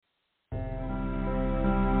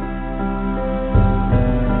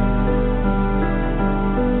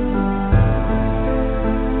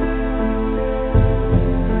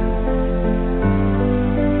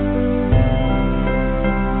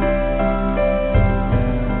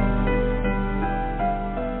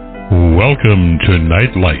Welcome to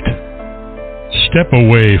Nightlight. Step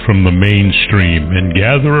away from the mainstream and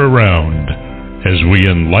gather around as we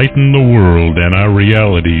enlighten the world and our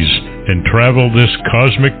realities and travel this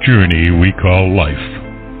cosmic journey we call life.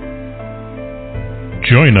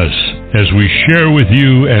 Join us as we share with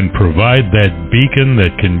you and provide that beacon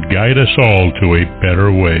that can guide us all to a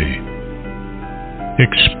better way.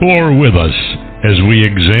 Explore with us as we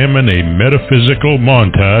examine a metaphysical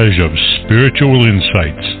montage of spiritual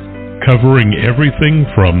insights, covering everything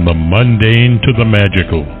from the mundane to the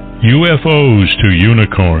magical, UFOs to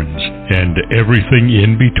unicorns, and everything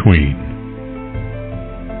in between.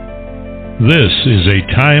 This is a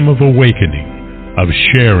time of awakening, of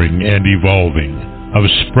sharing and evolving, of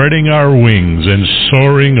spreading our wings and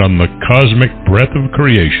soaring on the cosmic breath of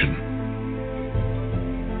creation.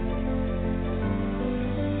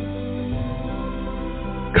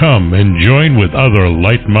 Come and join with other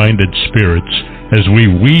light-minded spirits as we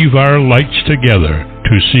weave our lights together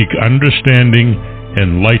to seek understanding,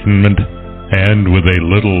 enlightenment, and, with a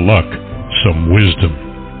little luck, some wisdom.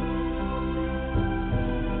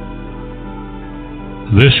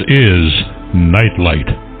 This is Nightlight,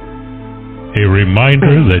 a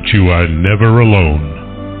reminder that you are never alone.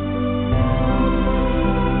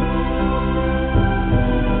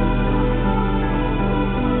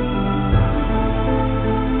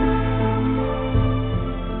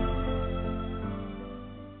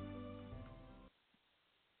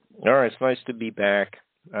 All right, it's nice to be back.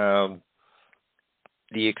 The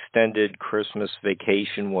extended Christmas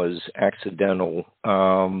vacation was accidental.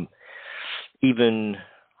 Even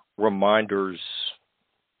reminders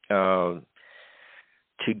to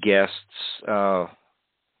guests,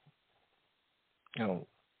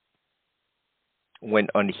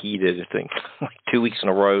 went unheeded. I think like 2 weeks in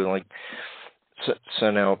a row,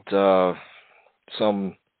 sent out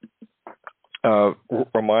some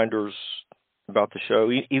reminders about the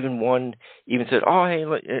show. Even one said, "Oh, hey,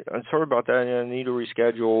 I'm sorry about that. I need to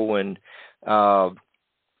reschedule." And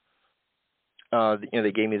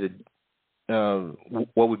they gave me the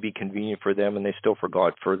what would be convenient for them, and they still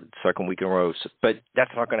forgot for the second week in a row. But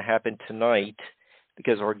that's not going to happen tonight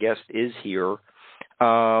because our guest is here.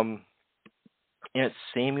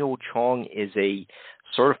 Samuel Chong is a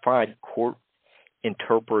certified court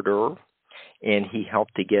interpreter, and he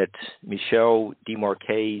helped to get Michel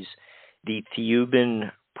Desmarques's The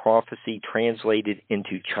Theban Prophecy translated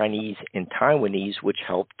into Chinese and Taiwanese, which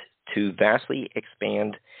helped to vastly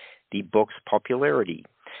expand the book's popularity.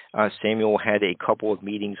 Samuel had a couple of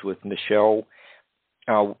meetings with Michel,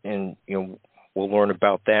 and we'll learn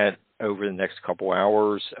about that over the next couple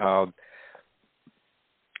hours.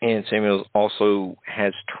 And Samuel also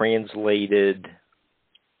has translated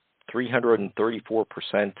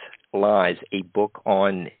 334% Lies, a book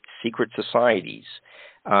on secret societies.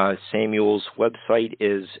 Samuel's website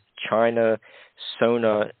is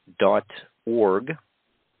chinasona.org,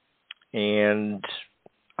 and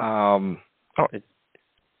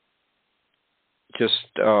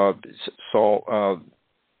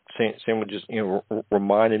Samuel just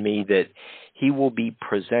reminded me that he will be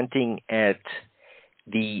presenting at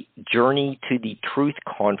the Journey to the Truth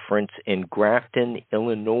conference in Grafton,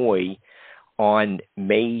 Illinois, on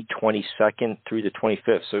May 22nd through the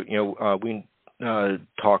 25th. So we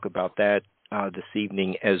talk about that this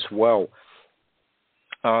evening as well.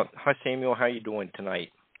 Hi, Samuel. How are you doing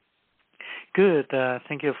tonight? Good.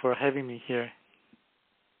 Thank you for having me here.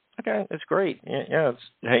 Okay, that's great. Yeah.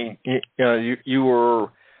 You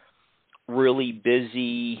were really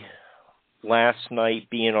busy last night,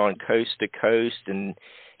 being on Coast to Coast, and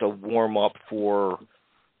to warm up for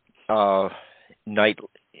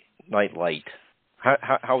Nightlight.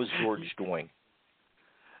 How is George doing?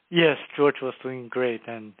 Yes, George was doing great,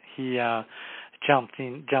 and he jumped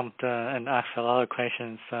and asked a lot of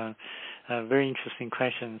questions, very interesting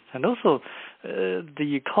questions. And also,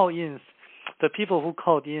 the call-ins, the people who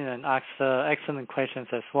called in and asked excellent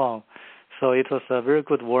questions as well. So it was a very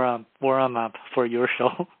good warm-up for your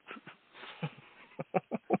show.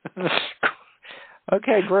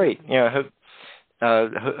 Okay, great. Yeah,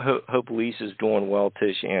 hope Lisa's doing well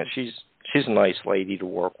too. She's a nice lady to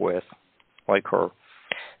work with, like her.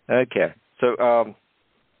 Okay, so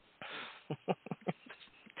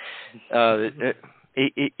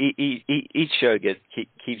each show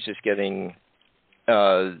keeps just getting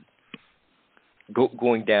going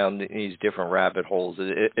down these different rabbit holes.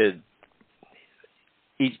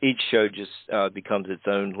 Each show just becomes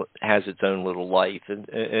has its own little life, and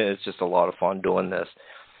it's just a lot of fun doing this.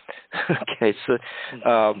 Okay, so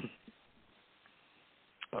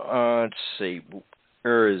let's see.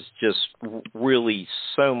 There is just really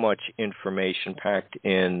so much information packed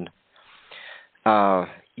in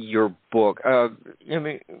your book. I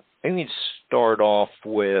mean, start off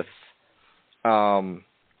with the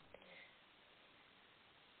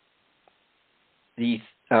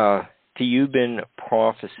Theeuban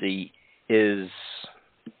Prophecy is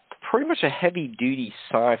pretty much a heavy-duty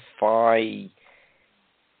sci-fi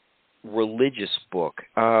religious book.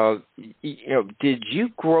 Did you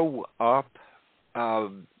grow up,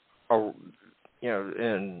 watching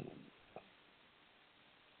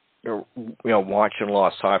a lot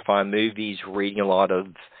of sci-fi movies, reading a lot of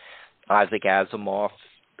Isaac Asimov,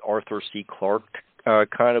 Arthur C. Clarke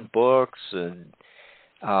kind of books, and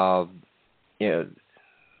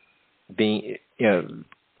being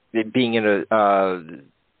in a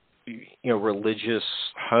religious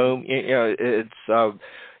home?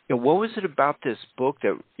 What was it about this book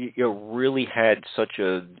that really had such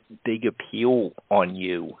a big appeal on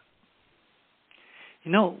you?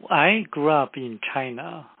 I grew up in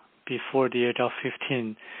China before the age of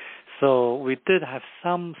 15, so we did have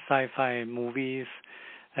some sci-fi movies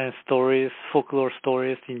and stories, folklore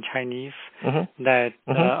stories in Chinese that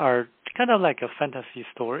are kind of like a fantasy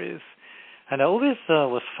stories. And I always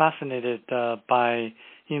was fascinated by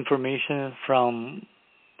information from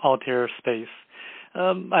outer space.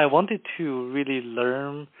 I wanted to really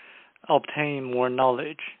obtain more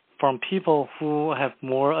knowledge from people who have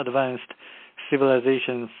more advanced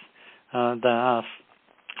civilizations than us,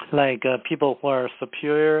 like people who are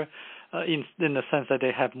superior in the sense that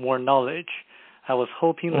they have more knowledge. I was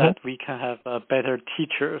hoping that we can have better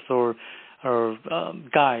teachers or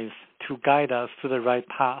guides to guide us to the right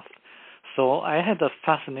path. So I had a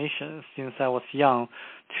fascination since I was young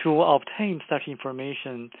to obtain such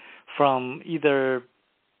information from either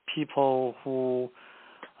people who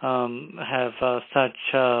have such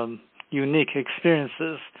unique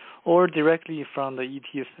experiences or directly from the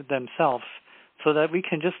ETs themselves, so that we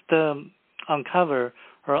can just uncover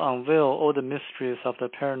or unveil all the mysteries of the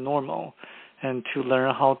paranormal and to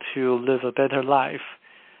learn how to live a better life.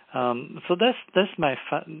 So that's my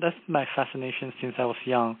fascination since I was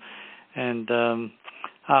young. And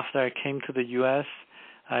after I came to the U.S.,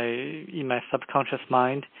 in my subconscious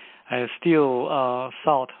mind, I still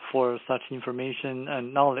sought for such information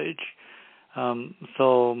and knowledge.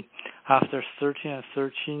 So after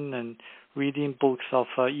searching and reading books of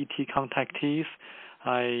ET contactees,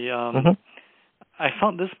 I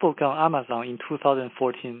found this book on Amazon in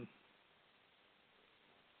 2014.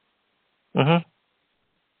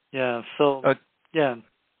 Yeah. So yeah.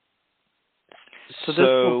 So this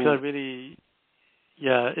book really,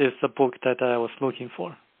 is the book that I was looking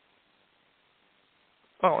for.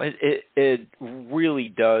 Well, it really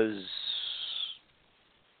does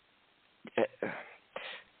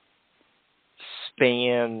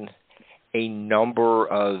span a number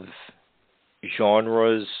of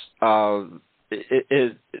genres.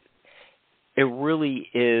 It really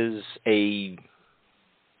is a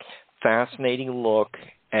fascinating look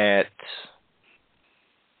at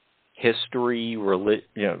history,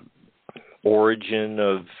 origin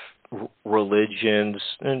of religions,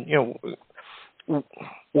 and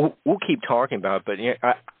we'll keep talking about it.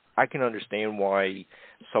 But I can understand why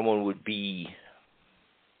someone would be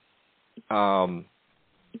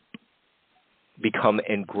become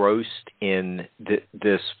engrossed in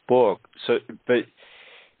this book. So, but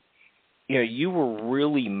you were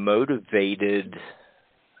really motivated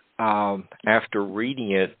after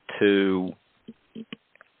reading it to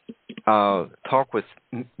talk with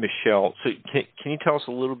Michelle. So can you tell us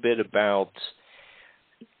a little bit about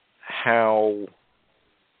how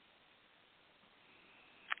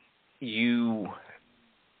you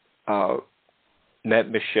met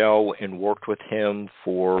Michelle and worked with him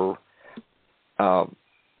for,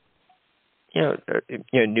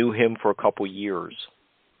 knew him for a couple years?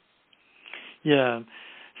 Yeah.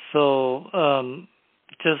 So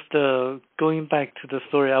just going back to the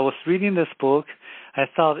story, I was reading this book. I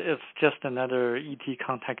thought it's just another ET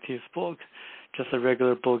contactees book, just a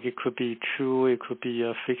regular book. It could be true, it could be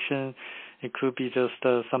fiction, it could be just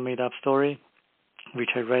some made-up story, which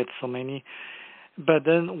I read so many. But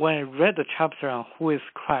then when I read the chapter on who is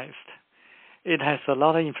Christ, it has a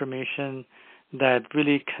lot of information that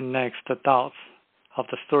really connects the dots of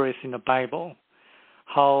the stories in the Bible,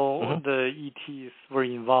 how the ETs were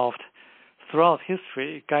involved throughout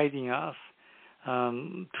history, guiding us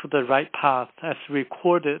to the right path as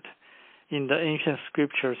recorded in the ancient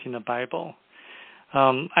scriptures in the Bible.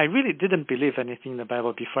 I really didn't believe anything in the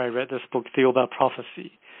Bible before I read this book, Theeuban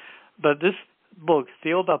Prophecy. But this book,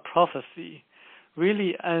 Theeuban Prophecy,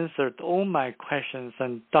 really answered all my questions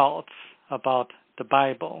and doubts about the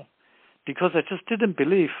Bible, because I just didn't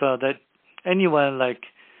believe that anyone like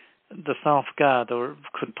the Son of God or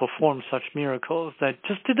could perform such miracles. I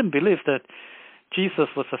just didn't believe that Jesus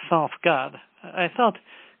was the Son of God. I thought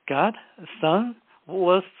God, Son,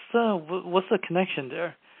 what's the connection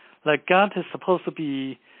there? Like God is supposed to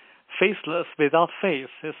be faceless, without face.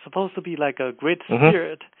 It's supposed to be like a great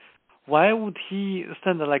spirit. Why would he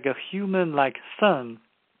send like a human-like son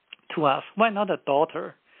to us? Why not a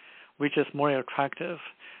daughter, which is more attractive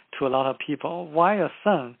to a lot of people? Why a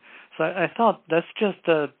son? So I thought that's just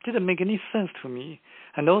didn't make any sense to me.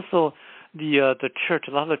 And also the church,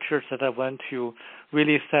 a lot of the church that I went to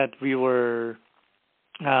really said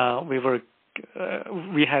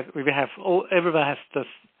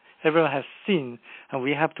everyone has sinned, and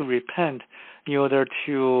we have to repent in order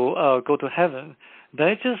to go to heaven.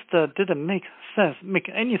 That just didn't make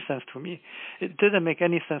any sense to me. It didn't make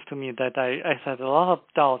any sense to me that I had a lot of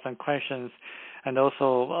doubts and questions, and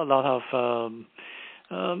also a lot of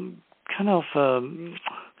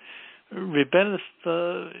rebellious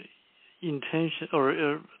intention,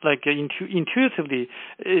 or like intuitively,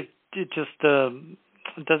 it just doesn't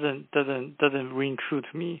ring true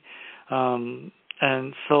to me.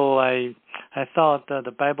 And so I thought that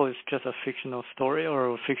the Bible is just a fictional story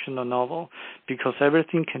or a fictional novel, because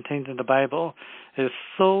everything contained in the Bible is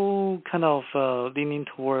so kind of leaning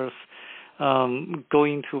towards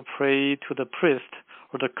going to pray to the priest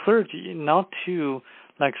or the clergy, not to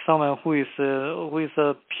like someone who is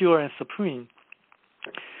pure and supreme.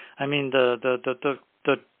 I mean, the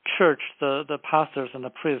church, the pastors and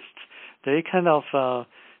the priests, they kind of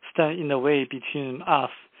stand in the way between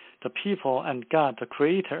us, the people, and God, the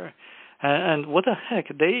Creator. And what the heck?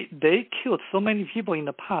 They killed so many people in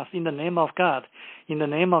the past in the name of God, in the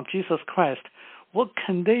name of Jesus Christ. What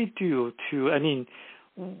can they do to? I mean,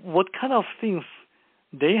 what kind of things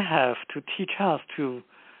they have to teach us to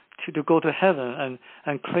go to heaven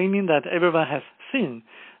and claiming that everyone has sinned?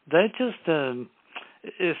 That just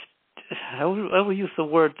is. I will use the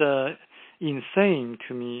word insane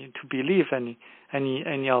to me to believe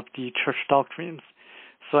any of the church doctrines.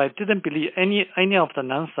 So I didn't believe any of the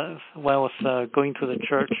nonsense when I was going to the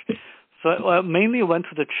church. So I mainly went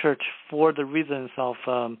to the church for the reasons of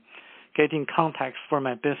getting contacts for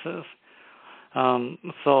my business. And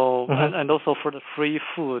also for the free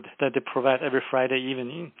food that they provide every Friday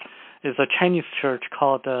evening. It's a Chinese church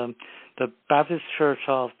called the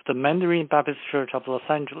Mandarin Baptist Church of Los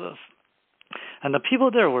Angeles. And the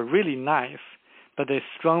people there were really nice, but they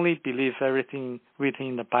strongly believe everything written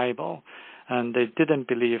in the Bible. And they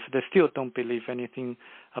still don't believe anything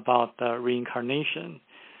about reincarnation.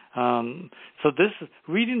 So this,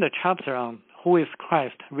 reading the chapter on who is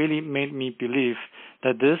Christ, really made me believe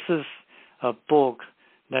that this is a book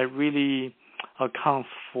that really accounts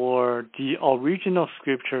for the original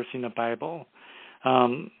scriptures in the Bible.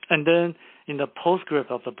 And then in the postscript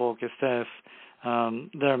of the book, it says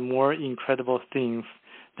there are more incredible things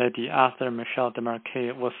that the author Michel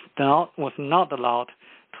Desmarquet was not allowed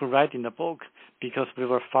to write in the book because we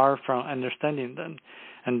were far from understanding them.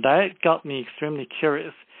 And that got me extremely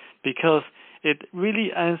curious, because it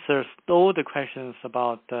really answers all the questions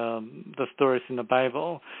about the stories in the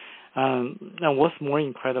Bible. And what's more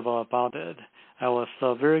incredible about it? I was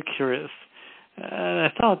very curious. And I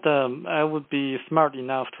thought I would be smart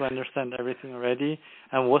enough to understand everything already.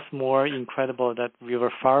 And what's more incredible that we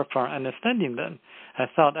were far from understanding them. I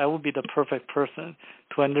thought I would be the perfect person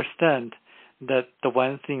to understand that the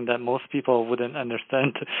one thing that most people wouldn't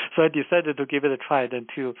understand. So I decided to give it a try, then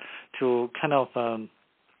to kind of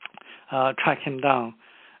track him down.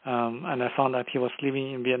 And I found that he was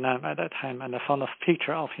living in Vietnam at that time, and I found a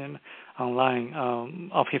picture of him online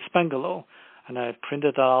of his bungalow. And I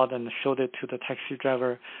printed it out and showed it to the taxi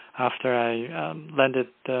driver after I landed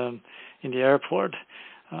in the airport.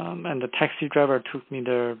 And the taxi driver took me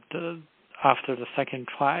there after the second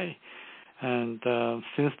try. And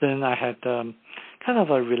since then, I had kind of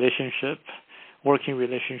a working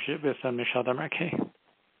relationship with Michel Desmarquet.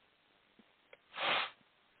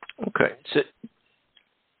 Okay.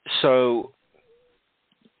 So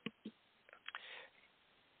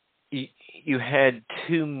you had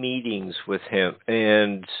two meetings with him,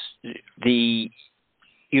 and you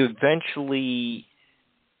eventually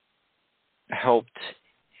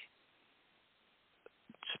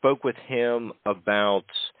spoke with him about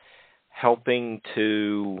helping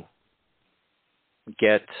to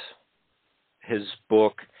get his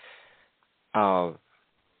book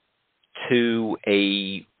to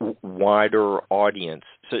a wider audience.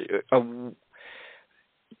 So,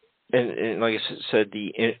 and like I said,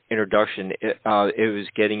 the introduction, it was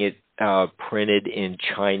getting it printed in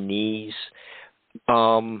Chinese.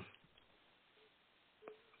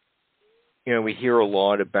 we hear a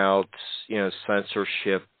lot about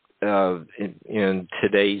censorship in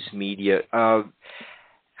today's media.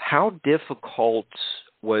 How difficult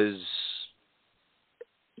was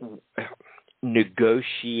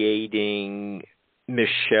negotiating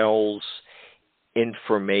Michelle's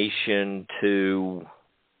information to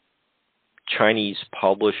Chinese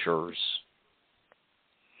publishers?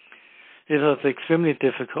 It was extremely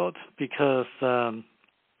difficult because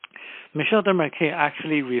Michel Desmarquet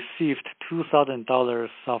actually received $2,000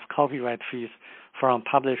 of copyright fees from a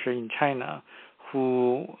publisher in China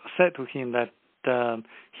who said to him that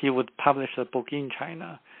he would publish the book in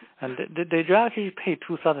China. And they actually paid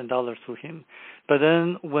 $2,000 to him. But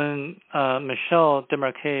then when Michel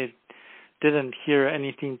Desmarquet didn't hear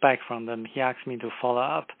anything back from them, he asked me to follow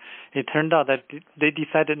up. It turned out that they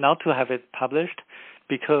decided not to have it published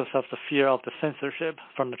because of the fear of the censorship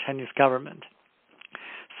from the Chinese government.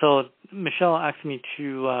 So Michelle asked me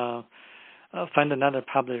to find another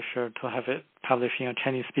publisher to have it published in a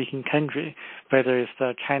Chinese-speaking country, whether it's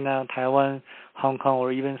China, Taiwan, Hong Kong,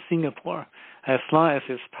 or even Singapore. As long as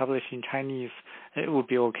it's published in Chinese, it would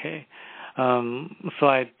be okay. So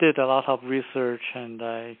I did a lot of research, and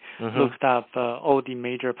I looked up all the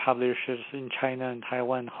major publishers in China and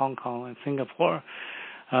Taiwan, Hong Kong, and Singapore.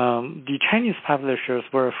 The Chinese publishers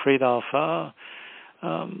were afraid of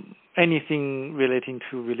anything relating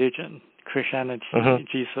to religion, Christianity,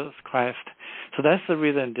 Jesus Christ. So that's the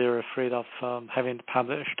reason they're afraid of having it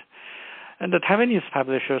published. And the Taiwanese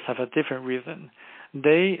publishers have a different reason.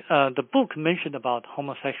 The book mentioned about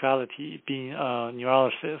homosexuality being a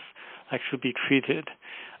neurosis, like should be treated.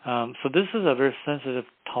 So this is a very sensitive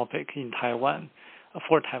topic in Taiwan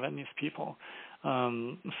for Taiwanese people.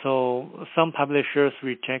 So some publishers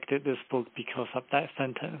rejected this book because of that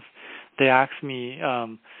sentence. They asked me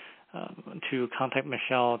to contact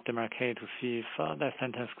Michel Desmarquet to see if that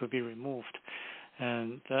sentence could be removed,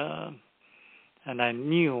 and I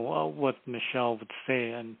knew what Michel would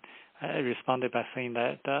say, and I responded by saying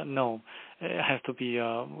that no, it has to be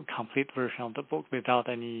a complete version of the book without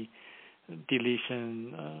any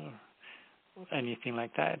deletion or anything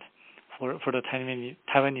like that for the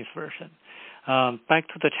Taiwanese version. Back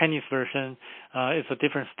to the Chinese version, it's a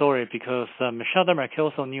different story because Michel Desmarquet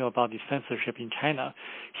also knew about the censorship in China.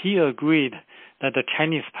 He agreed that the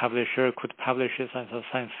Chinese publisher could publish it as a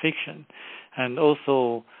science fiction and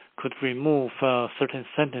also could remove certain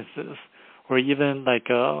sentences or even like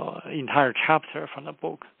an entire chapter from the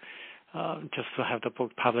book just to have the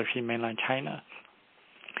book published in mainland China.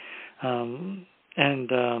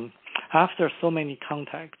 After so many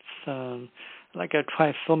contacts, like I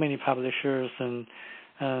tried so many publishers, and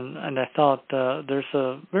I thought there's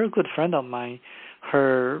a very good friend of mine.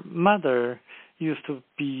 Her mother used to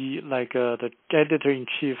be like the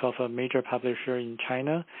editor-in-chief of a major publisher in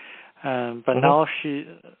China, but now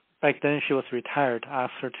back then she was retired. I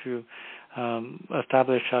asked her to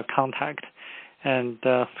establish a contact, and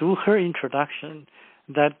through her introduction,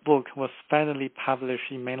 that book was finally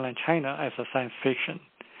published in mainland China as a science fiction,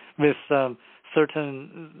 with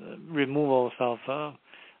certain removals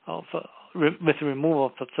with removal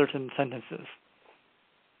of certain sentences.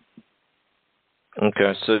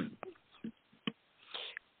 Okay, so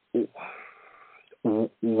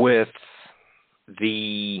with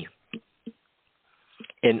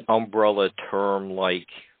an umbrella term like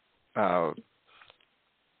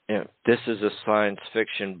this is a science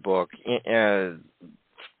fiction book,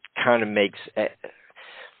 kind of makes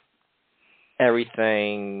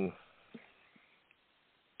everything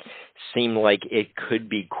seem like it could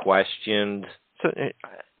be questioned. So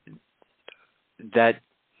that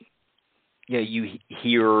you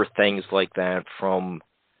hear things like that from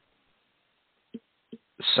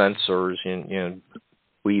censors, and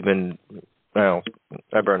we even I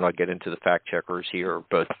better not get into the fact checkers here,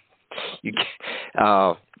 but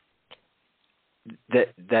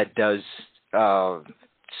that does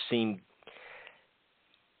seem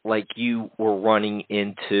like you were running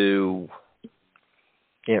into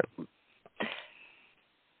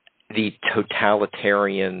the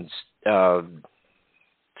totalitarian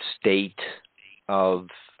state of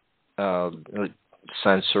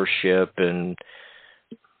censorship and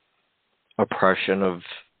oppression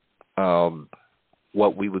of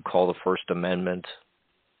what we would call the First Amendment.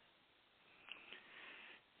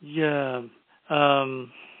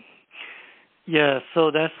 So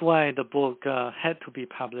that's why the book had to be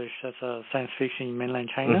published as a science fiction in mainland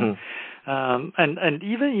China. And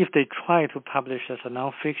even if they try to publish as a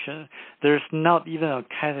nonfiction, there's not even a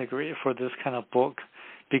category for this kind of book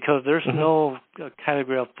because there's no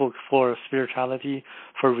category of book for spirituality,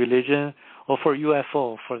 for religion, or for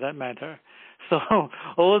UFO, for that matter. So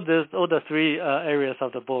all the three areas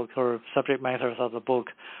of the book or subject matters of the book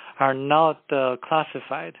are not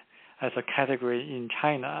classified as a category in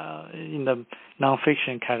China in the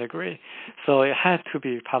nonfiction category. So it had to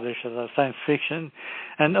be published as a science fiction.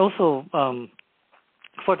 And also,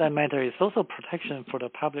 for that matter, it's also protection for the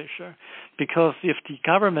publisher, because if the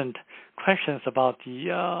government questions about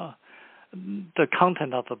the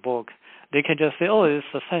content of the book, they can just say, "Oh, it's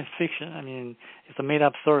a science fiction. I mean, it's a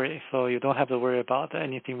made-up story, so you don't have to worry about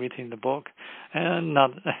anything written in the book." And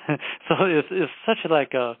not so it's such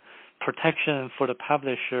like a protection for the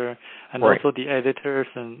publisher and right. also the editors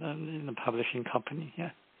and the publishing company.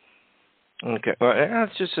 Yeah. Okay, well,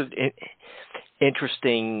 that's just an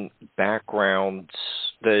interesting background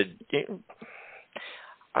that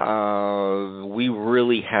we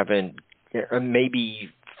really haven't, maybe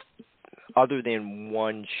other than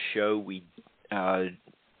one show we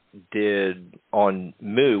did on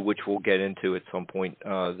Mu, which we'll get into at some point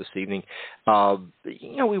this evening,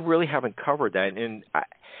 we really haven't covered that. And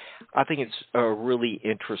I think it's a really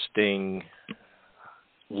interesting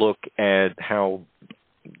look at how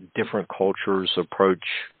different cultures approach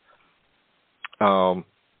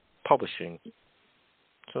publishing.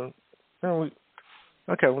 So,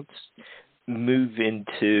 okay, let's move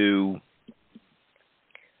into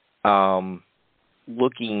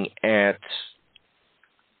looking at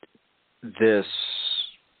this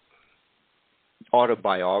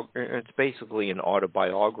autobiography. It's basically an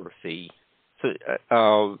autobiography.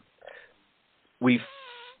 So we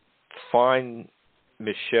find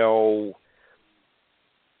Michel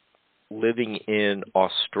living in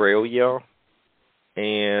Australia,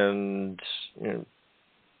 and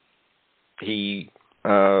he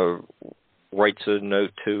writes a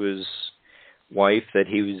note to his wife that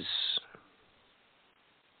he was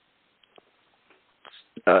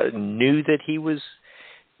knew that he was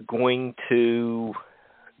going to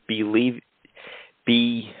be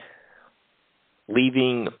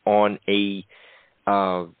leaving on a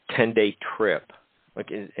 10-day trip.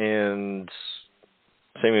 And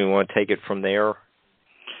Sammy, you want to take it from there?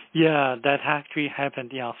 Yeah, that actually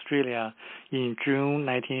happened in Australia in June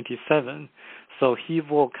 1987. So he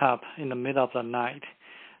woke up in the middle of the night,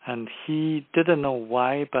 and he didn't know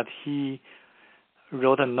why, but he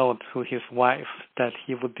wrote a note to his wife that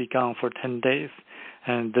he would be gone for 10 days,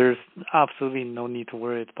 and there's absolutely no need to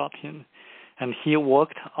worry about him. And he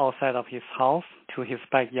walked outside of his house to his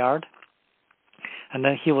backyard, and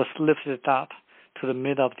then he was lifted up to the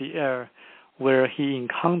middle of the air, where he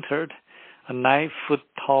encountered a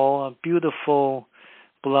 9-foot-tall, beautiful,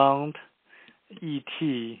 blonde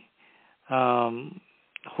E.T.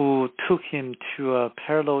 Who took him to a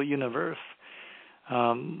parallel universe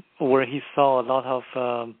where he saw a lot of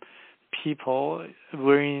people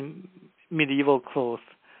wearing medieval clothes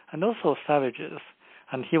and also savages.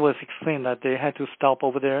 And he was explaining that they had to stop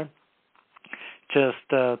over there just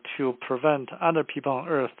to prevent other people on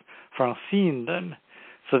Earth from seeing them.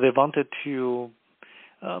 So they wanted to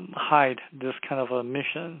hide this kind of a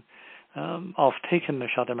mission of taking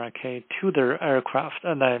Michel Desmarquet to their aircraft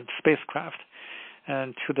and spacecraft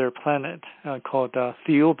and to their planet called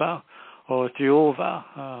Thiuba or Thiuva.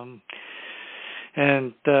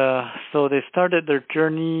 So they started their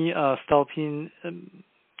journey stopping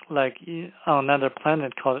on another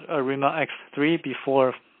planet called Arima X3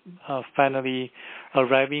 before finally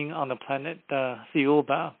arriving on the planet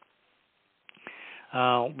Thiuba,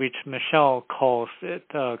 which Michel calls it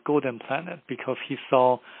Golden Planet because he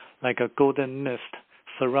saw like a golden mist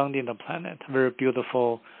surrounding the planet, very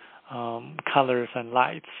beautiful colors and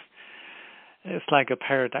lights. It's like a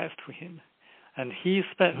paradise to him. And he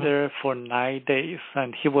spent there for 9 days,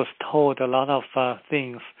 and he was told a lot of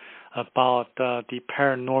things about the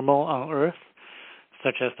paranormal on Earth,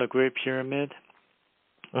 such as the Great Pyramid,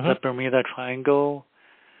 the Bermuda Triangle,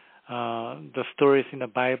 the stories in the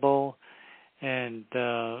Bible, and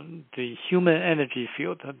the human energy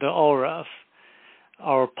field, the auras,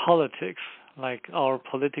 our politics, like our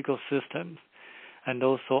political system, and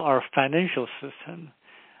also our financial system,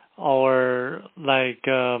 our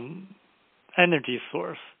energy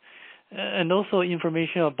source, and also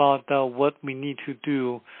information about what we need to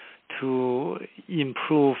do to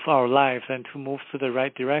improve our lives and to move to the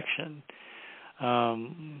right direction.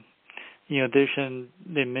 In addition,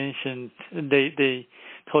 they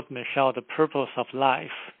told Michel the purpose of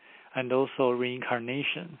life and also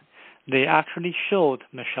reincarnation. They actually showed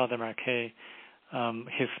Michel Desmarquet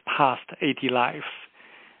his past 80 lives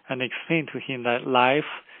and explained to him that life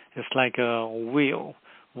is like a wheel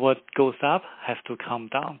what goes up has to come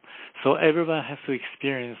down. So everyone has to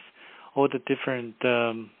experience all the different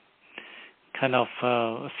kind of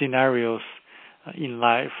scenarios in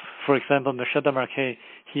life. For example, Michel de Marquet,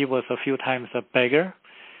 he was a few times a beggar,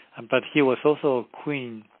 but he was also a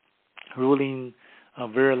queen ruling a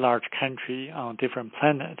very large country on a different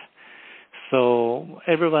planet. So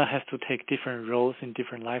everyone has to take different roles in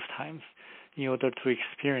different lifetimes in order to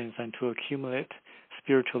experience and to accumulate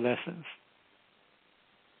spiritual lessons.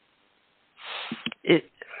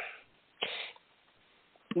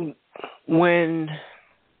 When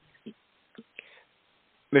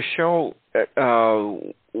Michel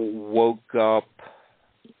woke up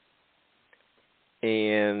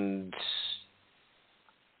and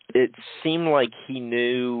it seemed like he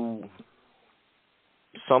knew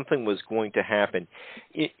something was going to happen.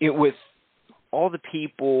 With all the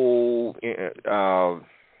people,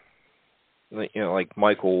 like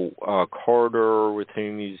Michael Carter, with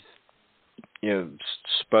whom he's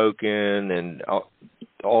spoken, and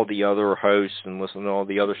all the other hosts, and listened to all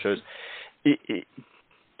the other shows.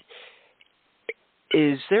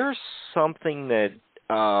 Is there something that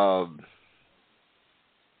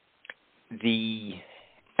the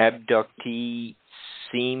abductee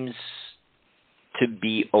seems to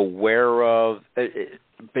be aware of,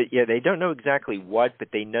 but they don't know exactly what, but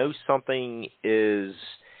they know something is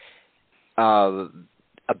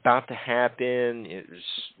about to happen?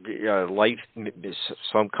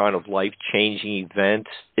 Some kind of life-changing event.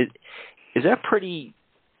 Is that pretty?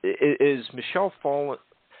 Is Michel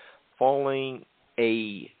following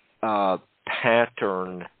a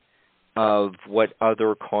pattern of what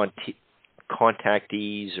other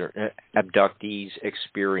contactees or abductees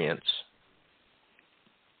experience?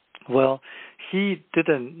 Well, he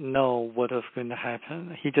didn't know what was going to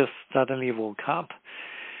happen. He just suddenly woke up,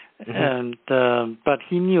 and but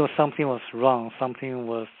he knew something was wrong. Something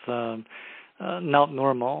was not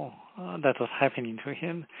normal that was happening to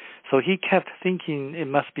him. So he kept thinking it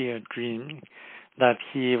must be a dream, that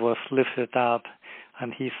he was lifted up,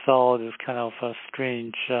 and he saw this kind of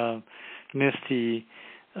strange, misty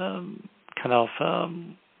kind of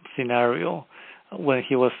scenario when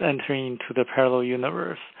he was entering into the parallel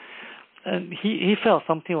universe. And he felt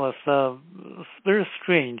something was very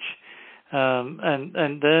strange,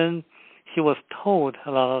 and then he was told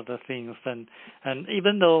a lot of the things, and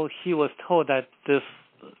even though he was told that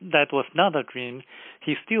that was not a dream,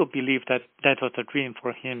 he still believed that was a dream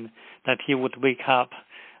for him, that he would wake up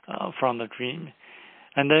from the dream.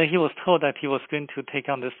 And then he was told that he was going to take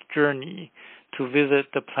on this journey to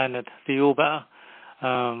visit the planet Zeuba,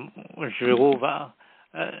 or Zeuba.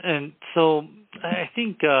 And so I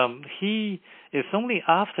think it's only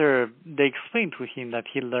after they explained to him that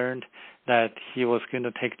he learned that he was going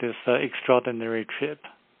to take this extraordinary trip.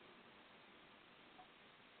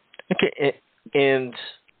 Okay, and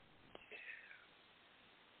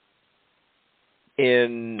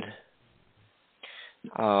in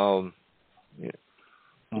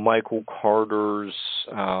Michael Carter's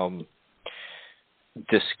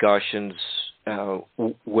discussions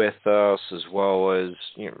with us, as well as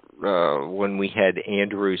when we had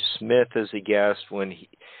Andrew Smith as a guest, when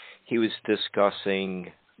he was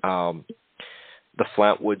discussing the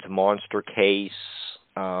Flatwoods Monster case,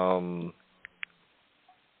 and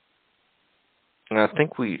I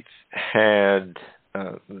think we've had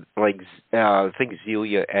I think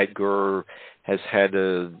Zelia Edgar has had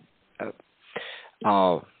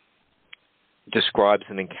describes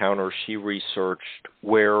an encounter she researched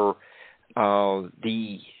where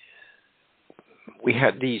we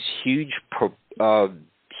had these huge-sized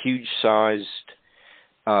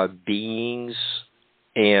beings,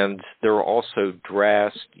 and they're also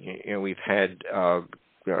dressed. We've had I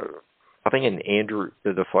think in Andrew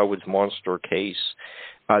the Flatwoods Monster case,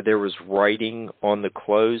 there was writing on the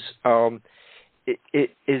clothes.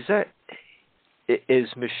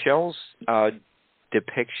 Is Michel's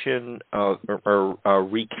depiction or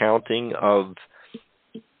recounting of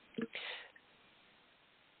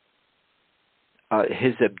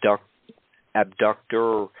his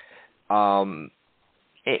abductor a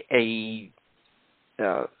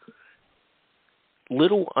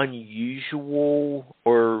little unusual,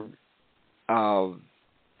 or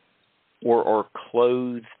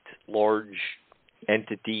clothed large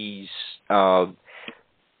entities,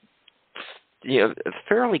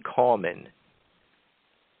 fairly common?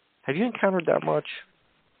 Have you encountered that much?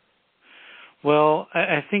 Well,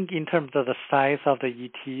 I think in terms of the size of the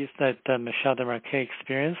ETs that Michel de Marquet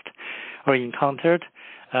experienced or encountered,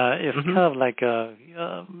 it's kind of like a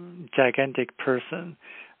gigantic person,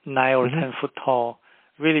 9 or 10 foot tall,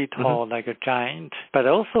 really tall, like a giant. But I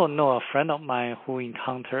also know a friend of mine who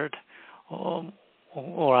encountered,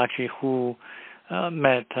 or actually who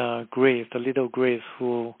met Greys, the little Greys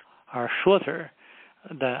who are shorter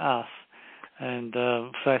than us. And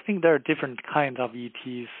so I think there are different kinds of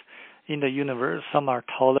ETs in the universe. Some are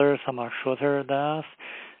taller, some are shorter than us.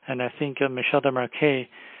 And I think Michel Desmarquet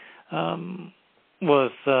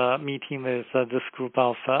was meeting with this group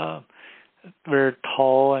of very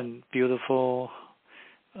tall and beautiful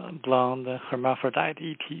blonde hermaphrodite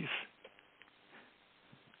ETs.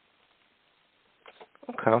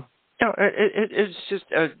 Okay. No, it's just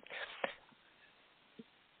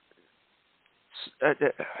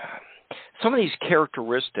some of these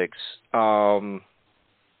characteristics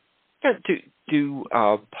do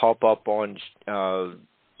pop up on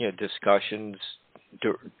discussions.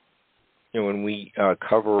 When we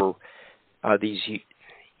cover these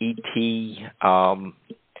ET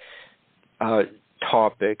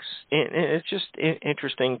topics, and it's just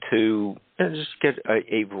interesting to just get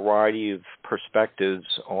a variety of perspectives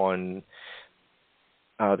on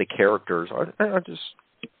the characters. I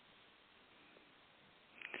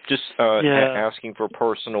just asking for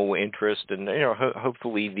personal interest, and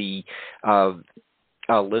hopefully the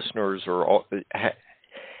listeners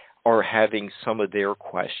are having some of their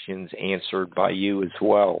questions answered by you as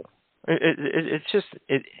well.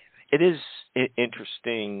 It is an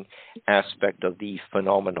interesting aspect of the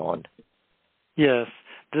phenomenon. Yes,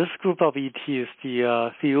 this group of ETs,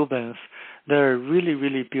 the Theubans, they're really,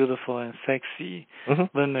 really beautiful and sexy.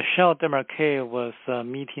 When Michel Desmarquet was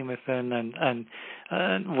meeting with them, and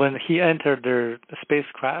when he entered their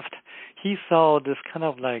spacecraft, he saw this kind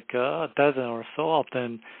of like a dozen or so of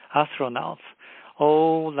them astronauts,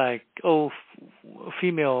 all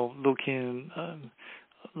female-looking.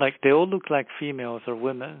 Like they all look like females or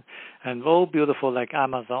women, and all beautiful like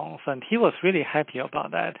Amazons. And he was really happy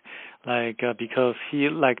about that, because he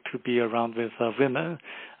liked to be around with women,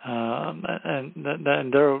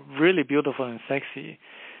 and they're really beautiful and sexy.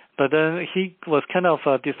 But then he was kind of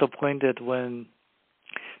disappointed when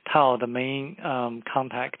Tao, the main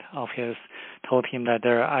contact of his, told him that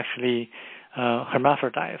they're actually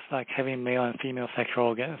hermaphrodites, like having male and female sexual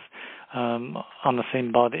organs on the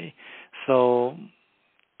same body. So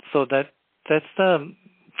that's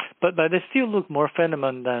but they still look more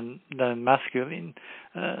feminine than masculine,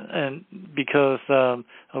 and because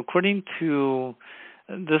according to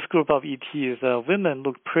this group of ETs, women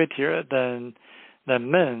look prettier than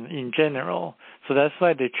men in general. So that's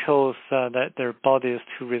why they chose that their bodies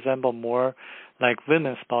to resemble more like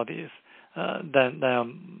women's bodies than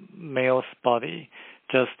male's body,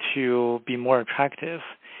 just to be more attractive.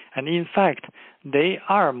 And in fact, they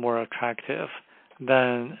are more attractive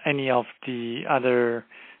than any of the other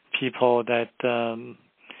people that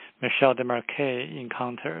Michel Desmarquet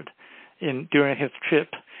encountered during his trip,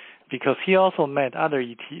 because he also met other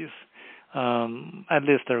ETs, at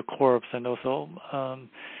least their corpse, and also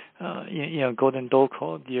Golden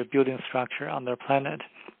Doko, the building structure on their planet.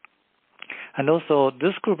 And also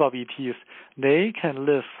this group of ETs, they can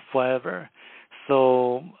live forever,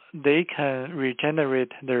 so they can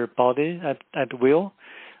regenerate their body at will.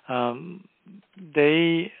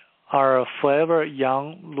 They are forever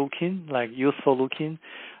young looking, like youthful looking,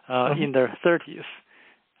 in their 30s.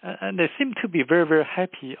 And they seem to be very, very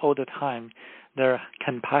happy all the time. They're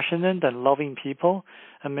compassionate and loving people.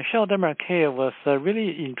 And Michel Desmarquet was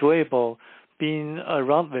really enjoyable being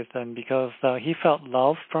around with them, because he felt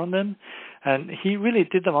love from them. And he really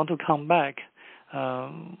didn't want to come back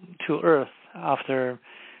to Earth after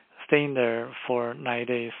staying there for 9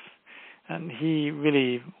 days. And he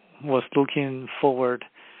really was looking forward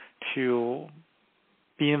to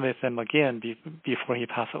being with them again before he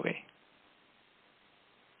passed away.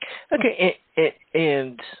 Okay,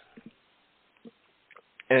 and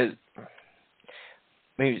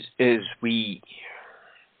maybe as we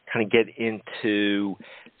kind of get into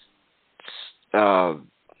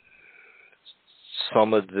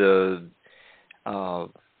some of the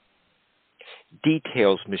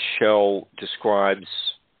details Michel describes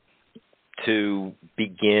to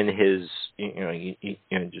begin his,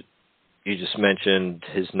 you just mentioned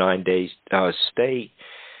his 9 days stay,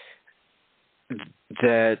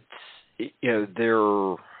 that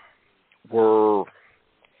there were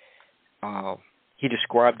he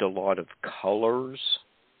described a lot of colors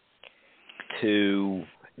to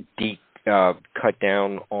cut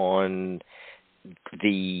down on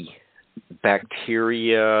the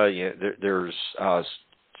bacteria. There's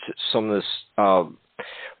some of this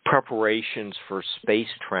preparations for space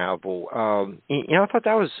travel. I thought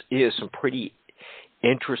that was some pretty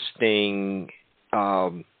interesting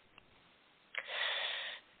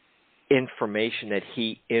information that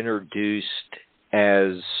he introduced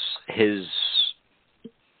as his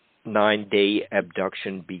 9-day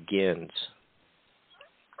abduction begins.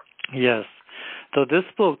 Yes. So this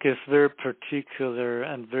book is very particular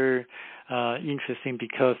and very interesting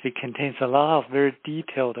because it contains a lot of very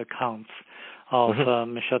detailed accounts of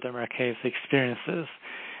Michel Desmarques's experiences,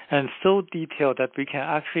 and so detailed that we can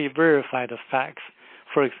actually verify the facts.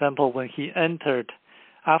 For example,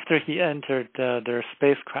 after he entered their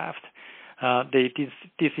spacecraft, they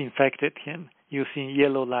disinfected him using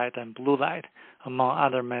yellow light and blue light, among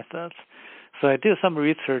other methods. So I did some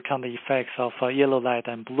research on the effects of yellow light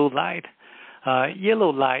and blue light.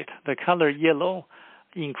 Yellow light, the color yellow,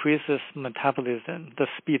 increases metabolism, the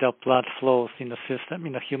speed of blood flows in the system,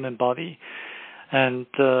 in the human body. And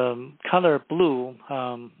color blue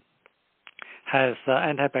has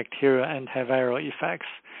antibacterial, antiviral effects.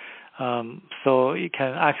 So it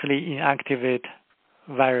can actually inactivate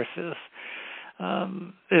viruses.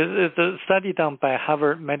 The study done by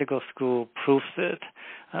Harvard Medical School proves it.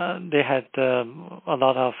 They had a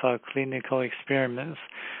lot of clinical experiments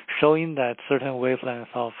showing that certain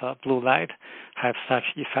wavelengths of blue light have such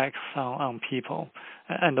effects on people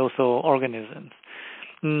and also organisms.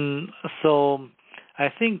 So I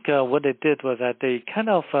think what they did was that they kind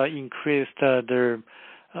of increased their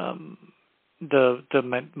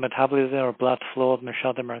the metabolism or blood flow of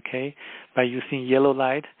Michel Desmarques by using yellow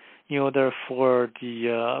light in order for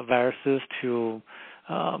the viruses to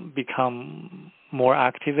become more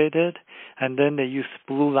activated, and then they use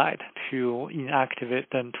blue light to inactivate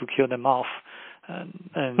them, to kill them off,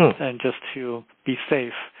 and just to be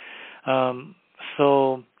safe.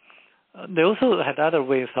 So they also had other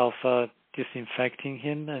ways of disinfecting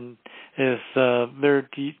him, and is very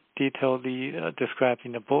detailedly described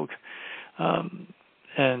in the book.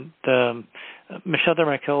 Michel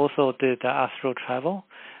Desmarques also did astral travel,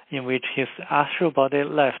 in which his astral body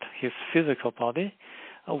left his physical body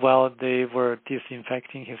while they were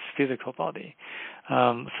disinfecting his physical body.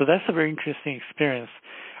 So that's a very interesting experience.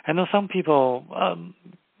 I know some people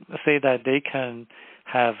say that they can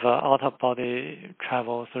have out-of-body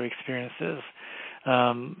travels or experiences.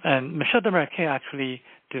 And Michel Desmarques actually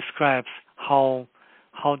describes how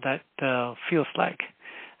that feels like.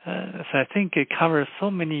 So I think it covers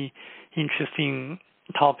so many interesting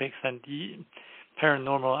topics and the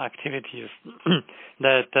paranormal activities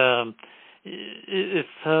that it's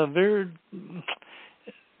a very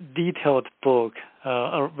detailed book,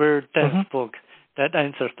 a very dense book that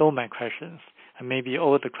answers all my questions and maybe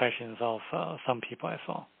all the questions of some people as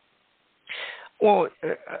well. Well,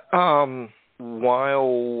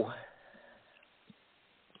 while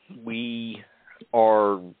we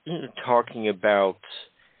are talking about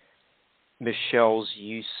Michel's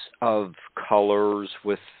use of colors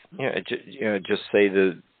with, just say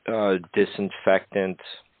the disinfectant,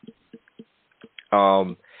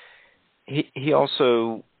 he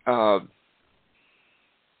also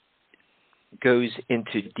goes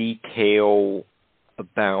into detail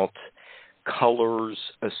about colors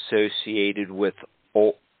associated with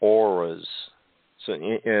auras. So,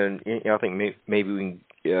 and I think maybe we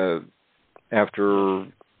can, after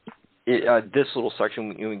this little section,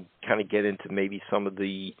 we can kind of get into maybe some of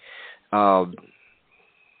the segue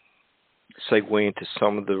into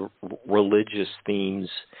some of the religious themes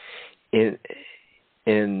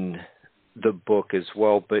in the book as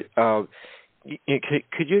well. But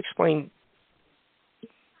could you explain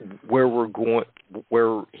where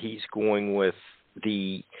he's going with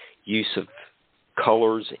the use of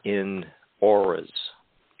colors in auras?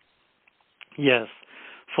 Yes.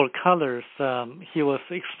 For colors, he was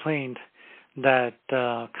explained that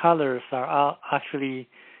color is actually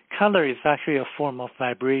a form of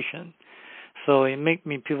vibration. So it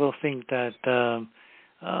made people think that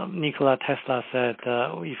Nikola Tesla said,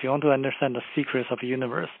 if you want to understand the secrets of the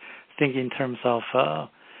universe, think in terms of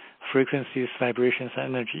frequencies, vibrations,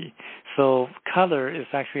 energy. So color is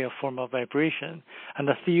actually a form of vibration. And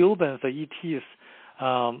the Theobans, the ETs,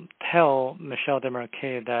 tell Michel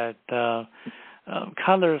Desmarques that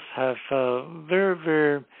colors have very,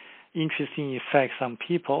 very interesting effects on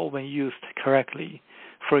people when used correctly.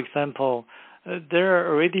 For example, there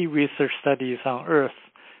are already research studies on Earth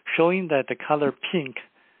showing that the color pink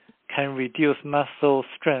can reduce muscle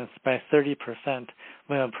strength by 30%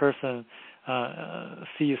 when a person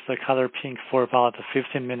sees the color pink for about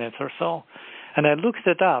 15 minutes or so. And I looked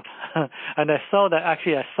it up, and I saw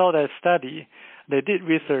that study. They did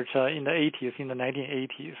research in the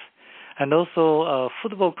 1980s. And also a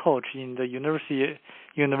football coach in the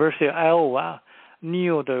University of Iowa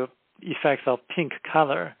knew the effects of pink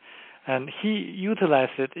color. And he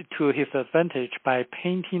utilized it to his advantage by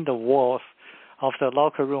painting the walls of the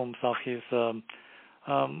locker rooms of his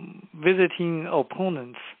visiting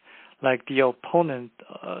opponents, like the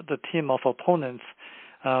team of opponents,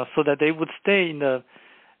 so that they would stay in the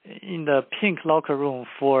pink locker room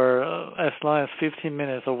for as long as 15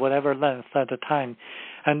 minutes or whatever length at the time.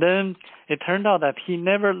 And then it turned out that he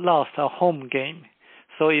never lost a home game.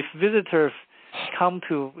 So if visitors come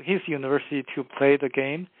to his university to play the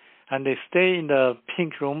game, and they stay in the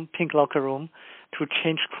pink locker room to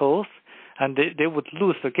change clothes, and they would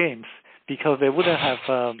lose the games because they wouldn't have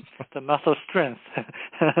the muscle strength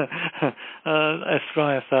as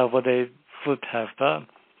strong as what they would have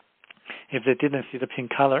if they didn't see the pink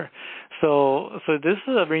color. So this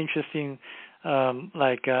is a very interesting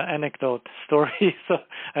anecdotal story. So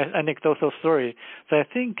I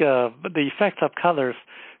think the effects of colors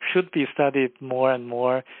should be studied more and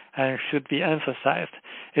more and should be emphasized.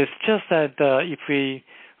 It's just that if we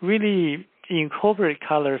really incorporate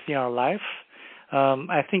colors in our life,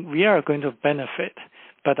 I think we are going to benefit.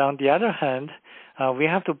 But on the other hand, we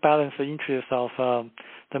have to balance the interests of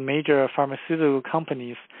the major pharmaceutical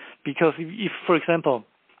companies, because if, for example,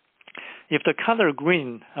 if the color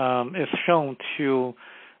green is shown to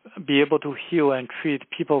be able to heal and treat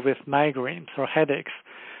people with migraines or headaches,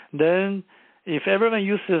 then if everyone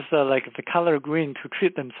uses the color green to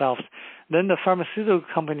treat themselves, then the pharmaceutical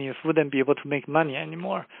companies wouldn't be able to make money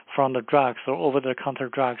anymore from the drugs or over-the-counter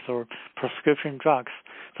drugs or prescription drugs.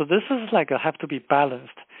 So this is have to be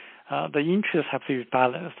balanced. The interests have to be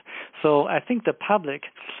balanced. So I think the public,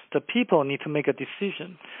 the people need to make a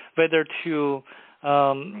decision whether to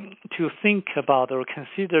think about or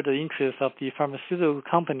consider the interests of the pharmaceutical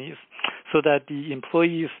companies so that the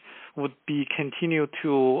employees would be continue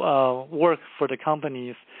to work for the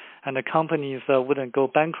companies and the companies wouldn't go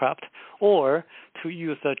bankrupt, or to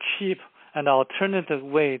use a cheap and alternative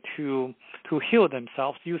way to heal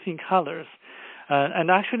themselves using colors. And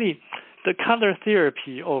actually, the color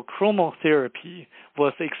therapy or chromotherapy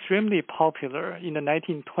was extremely popular in the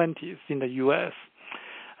 1920s in the U.S.,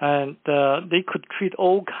 and they could treat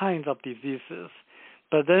all kinds of diseases.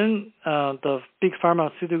 But then the big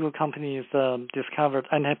pharmaceutical companies discovered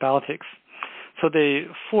antibiotics. So they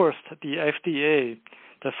forced the FDA,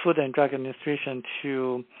 the Food and Drug Administration,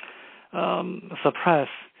 to suppress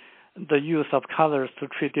the use of colors to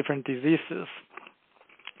treat different diseases.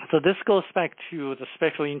 So this goes back to the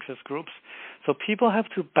special interest groups. So people have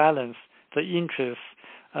to balance the interests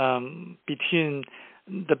between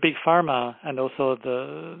the big pharma and also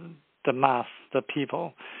the mass, the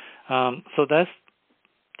people. So that's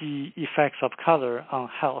the effects of color on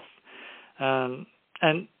health.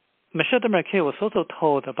 And Michel Desmarquet was also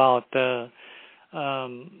told about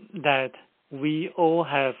that we all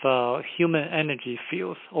have human energy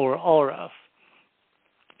fields or auras.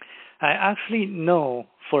 I actually know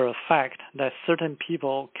for a fact that certain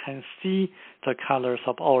people can see the colors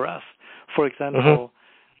of auras. For example,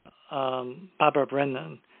 Barbara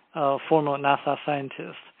Brennan, former NASA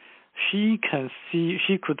scientist, she can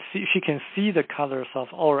see the colors of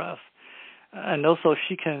auras, and also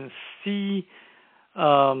she can see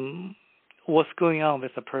what's going on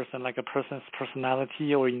with a person, like a person's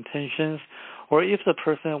personality or intentions, or if the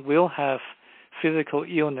person will have physical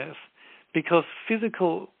illness, because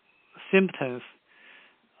physical symptoms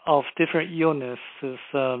of different illnesses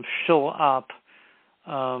show up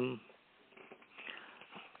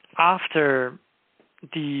after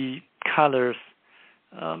the colors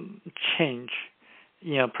change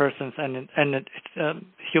in a person's and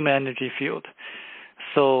human energy field.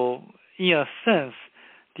 So in a sense,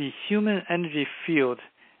 the human energy field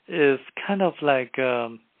is kind of like a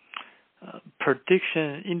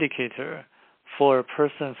prediction indicator for a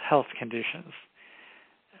person's health conditions.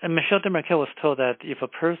 And Michel Desmarquet was told that if a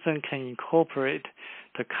person can incorporate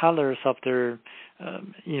the colors of their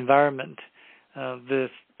environment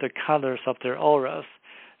with the colors of their auras,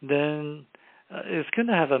 then it's going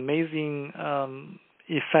to have amazing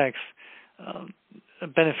effects,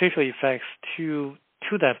 beneficial effects to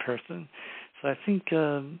that person. So I think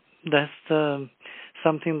that's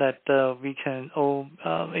something that we can all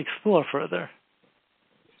explore further.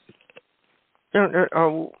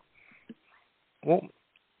 Well,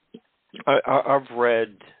 I've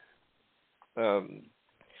read a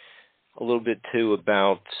little bit too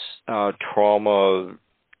about trauma.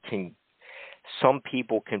 Some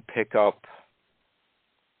people can pick up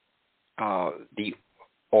the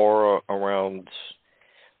aura around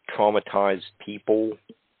traumatized people.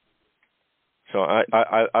 So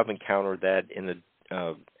I've encountered that in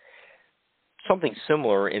something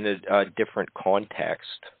similar in a different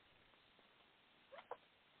context.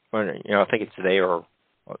 I think it's there.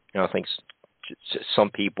 I think some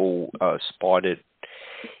people spot it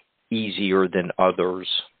easier than others.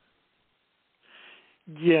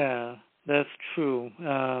 Yeah, that's true.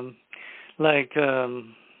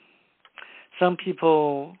 Some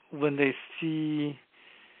people, when they see,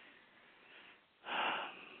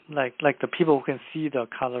 like the people who can see the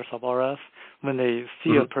colors of auras, when they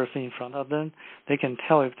see a person in front of them, they can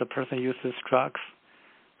tell if the person uses drugs,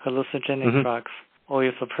 hallucinogenic drugs, or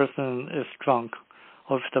if the person is drunk,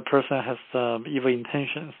 or if the person has evil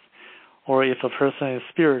intentions, or if a person is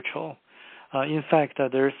spiritual. In fact,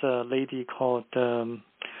 there's a lady called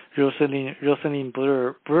Rosalind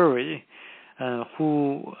Brewery,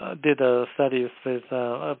 who did studies with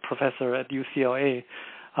a professor at UCLA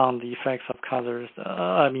on the effects of colors,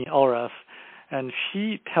 auras, and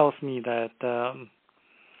she tells me that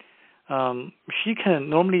she can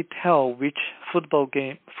normally tell which football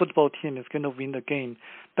team is going to win the game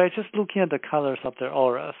by just looking at the colors of their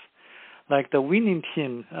auras. Like the winning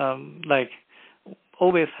team,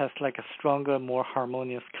 always has like a stronger, more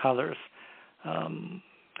harmonious colors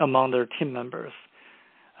among their team members.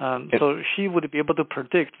 So she would be able to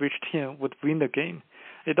predict which team would win the game.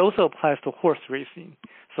 It also applies to horse racing.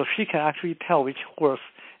 So she can actually tell which horse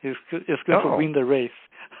is going to win the race.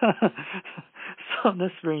 So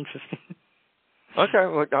that's very interesting. Okay,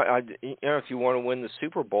 well, if you want to win the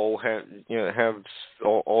Super Bowl, have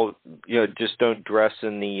all just don't dress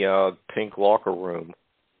in the pink locker room.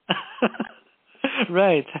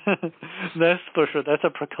 Right. That's for sure. That's a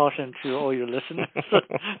precaution to all your listeners.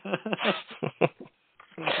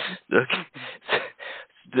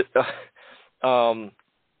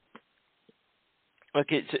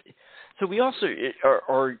 Okay, so we also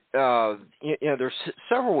are there's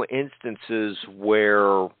several instances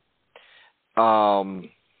where it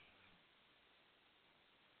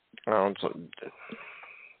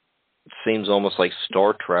seems almost like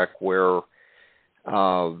Star Trek, where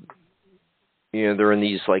they're in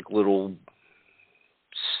these like little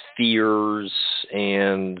spheres,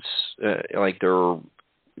 and like they're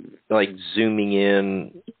like zooming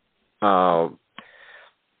in, and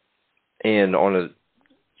on a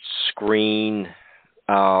screen,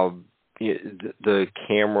 the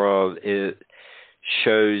camera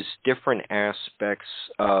shows different aspects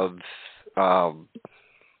of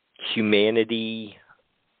humanity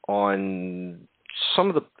on some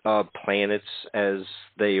of the planets as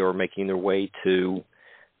they are making their way to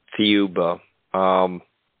Thiuba.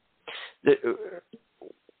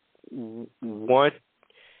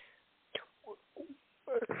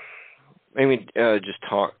 Just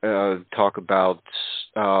talk about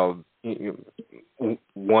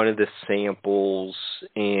one of the samples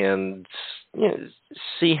and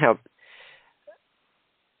see how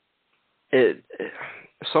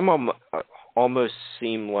some of them almost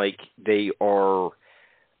seem like they are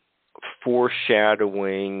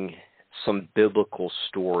foreshadowing some biblical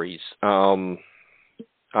stories.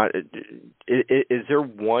 Is there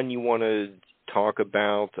one you want to talk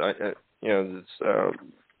about?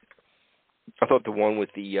 I thought the one with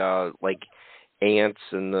the like ants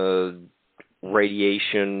and the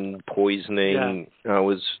radiation poisoning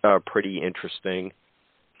was pretty interesting.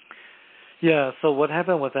 Yeah, so what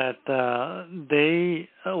happened was that they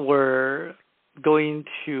were going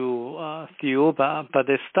to Thiuba, but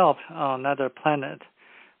they stopped on another planet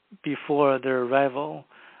before their arrival.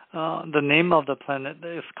 The name of the planet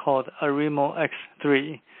is called Arimo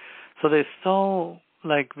X3. So they saw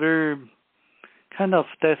like very kind of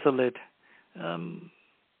desolate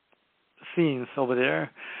scenes over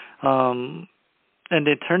there. And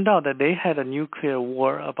it turned out that they had a nuclear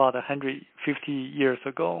war about 150 years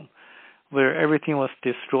ago, where everything was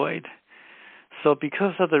destroyed. So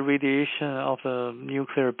because of the radiation of the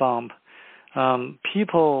nuclear bomb,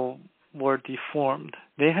 people were deformed.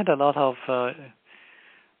 They had a lot of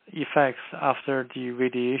effects after the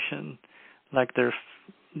radiation, like they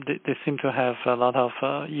seem to have a lot of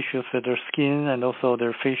issues with their skin and also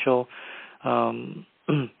their facial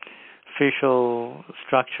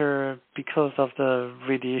structure because of the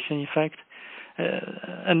radiation effect.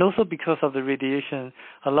 And also because of the radiation,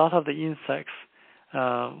 a lot of the insects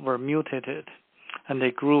were mutated, and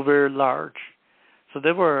they grew very large. So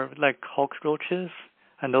they were like cockroaches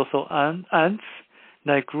and also ants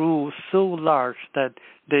that grew so large that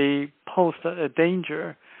they posed a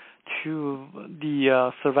danger to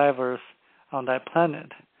the survivors on that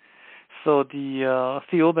planet. So the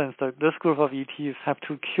Thiubans, this group of ETs, have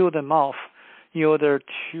to kill them off in order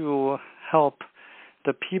to help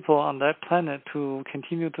the people on that planet to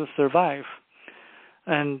continue to survive.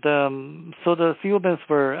 And so the Theubans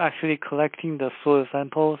were actually collecting the soil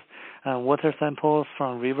samples and water samples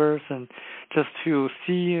from rivers, and just to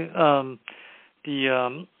see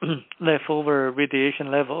the leftover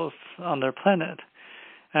radiation levels on their planet.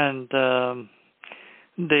 And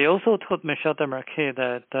they also told Michel Desmarquet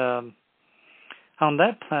that on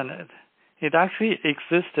that planet, it actually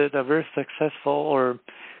existed a very successful or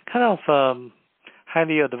kind of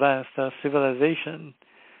highly advanced civilization,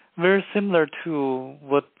 very similar to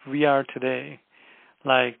what we are today.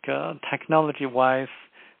 Like technologically wise,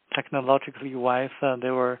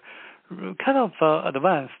 they were kind of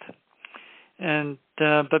advanced. And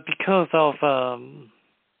but because of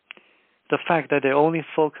the fact that they only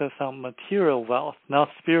focus on material wealth, not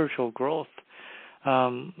spiritual growth,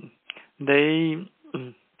 they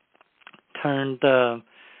turned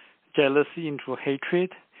jealousy into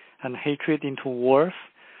hatred, and hatred into wars.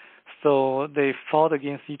 So they fought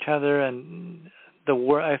against each other, and the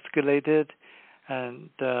war escalated, and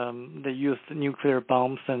they used nuclear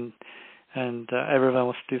bombs, and everyone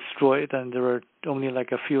was destroyed, and there were only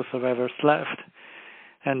like a few survivors left.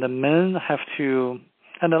 And the men have to,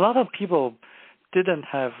 and a lot of people didn't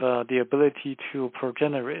have the ability to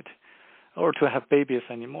progenerate or to have babies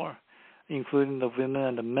anymore, including the women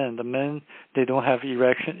and the men. The men, they don't have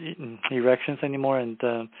erections anymore, and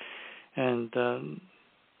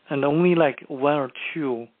only like one or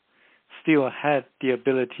two still had the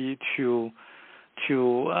ability to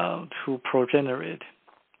progenerate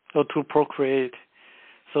or to procreate.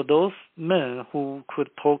 So those men who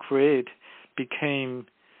could procreate became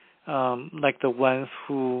like the ones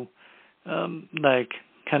who like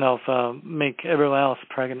kind of make everyone else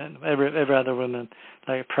pregnant, every other woman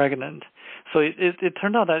like pregnant. So it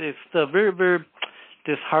turned out that it's a very, very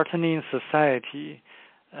disheartening society,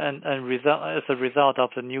 and as a result of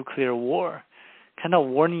the nuclear war, kind of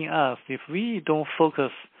warning us, if we don't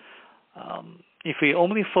focus, if we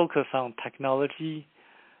only focus on technology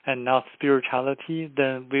and not spirituality,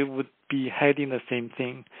 then we would be heading the same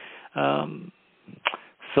thing.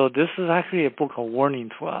 So this is actually a book of warning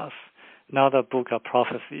to us, not a book of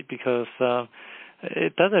prophecy, because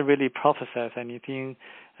it doesn't really prophesize anything.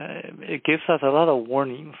 It gives us a lot of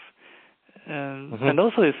warnings. And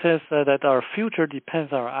also it says that our future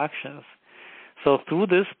depends on our actions. So through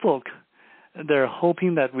this book, they're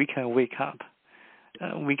hoping that we can wake up,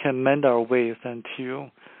 we can mend our ways, and to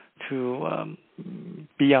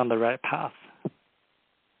be on the right path.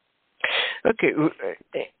 Okay,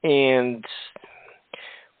 and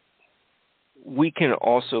we can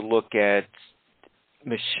also look at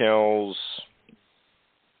Michel's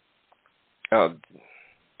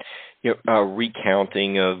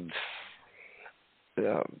recounting of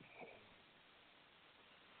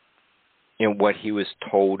what he was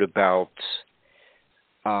told about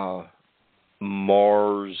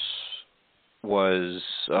Mars was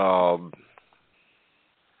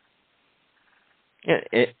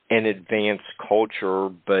an advanced culture,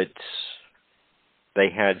 but they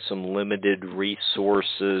had some limited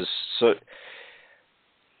resources. So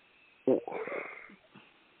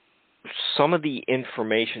some of the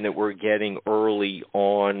information that we're getting early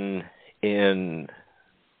on in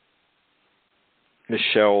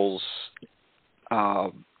Michel's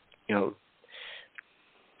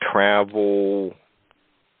travel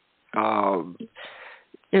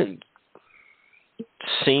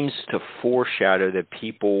seems to foreshadow that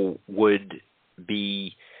people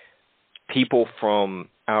from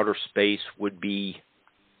outer space would be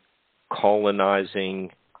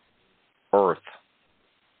colonizing Earth.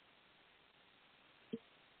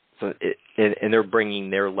 So and they're bringing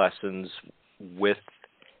their lessons with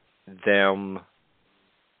them.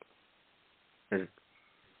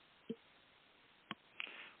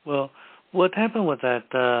 Well, what happened was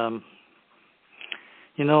that, on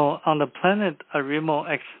the planet Arimo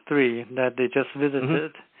X3 that they just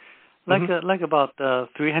visited, like about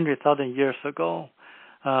 300,000 years ago,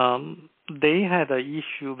 they had an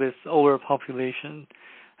issue with overpopulation,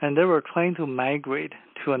 and they were trying to migrate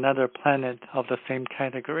to another planet of the same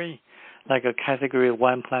category, like a Category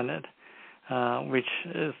 1 planet, which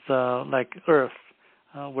is like Earth,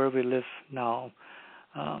 where we live now.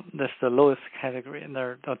 That's the lowest category, and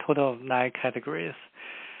there are a total of 9 categories.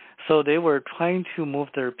 So they were trying to move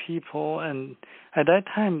their people, and at that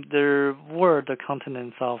time there were the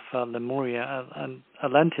continents of Lemuria and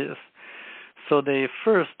Atlantis. So they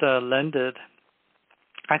first landed.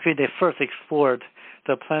 Actually, they first explored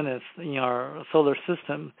the planets in our solar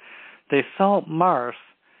system. They saw Mars.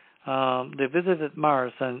 They visited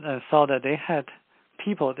Mars and saw that they had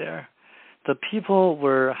people there. The people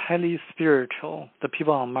were highly spiritual, the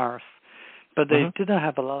people on Mars, but they didn't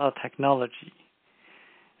have a lot of technology.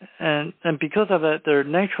 and because of that, their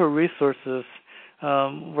natural resources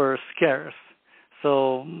were scarce.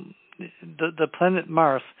 So the planet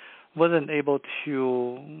Mars wasn't able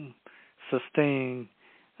to sustain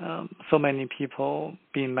so many people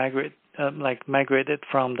being migrated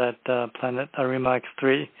from that planet Arima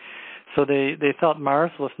X3. So they thought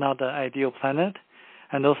Mars was not the ideal planet,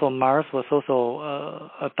 and also Mars was also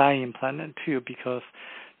a dying planet too, because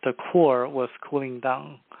the core was cooling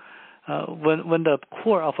down. When the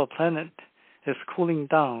core of a planet is cooling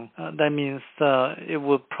down, that means it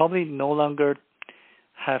will probably no longer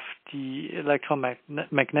have the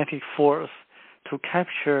electromagnetic force to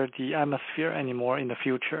capture the atmosphere anymore in the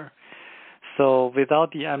future. So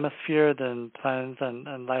without the atmosphere, then plants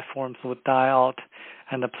and life forms would die out,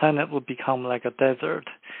 and the planet would become like a desert.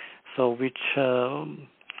 So which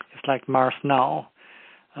is like Mars now.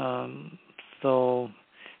 So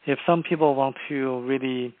if some people want to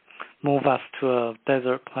really move us to a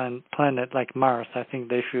desert planet like Mars, I think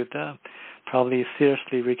they should probably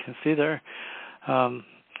seriously reconsider.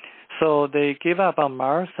 So they gave up on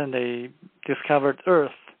Mars and they discovered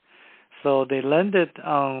Earth. So they landed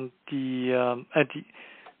on at the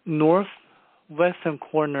northwestern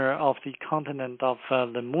corner of the continent of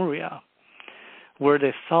Lemuria, where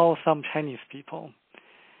they saw some Chinese people.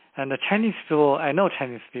 And the Chinese people, I know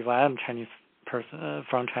Chinese people. I am a Chinese person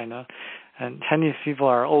from China, and Chinese people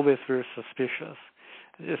are always very suspicious.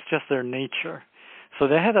 It's just their nature. So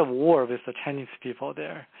they had a war with the Chinese people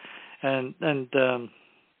there, and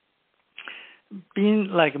being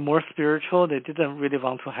like more spiritual, they didn't really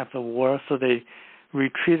want to have the war, so they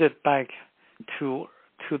retreated back to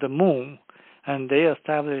the moon, and they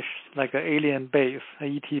established like an alien base, a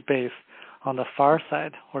ET base, on the far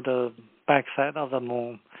side or the back side of the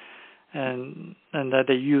moon, and that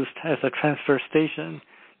they used as a transfer station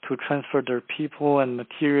to transfer their people and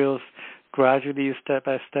materials gradually, step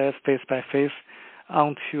by step, phase by phase,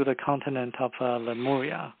 onto the continent of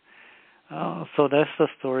Lemuria. So that's the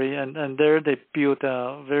story, and there they built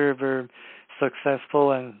a very, very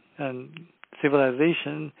successful and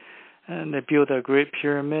civilization, and they built a great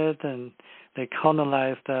pyramid, and they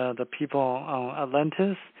colonized the people on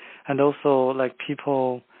Atlantis, and also like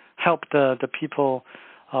people helped the people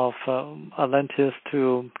of Atlantis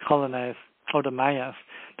to colonize, or the Mayas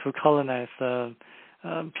to colonize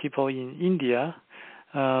people in India.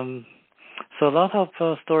 So a lot of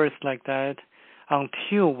stories like that,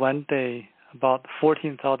 until one day, about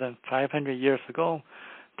 14,500 years ago,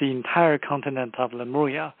 the entire continent of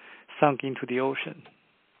Lemuria sunk into the ocean.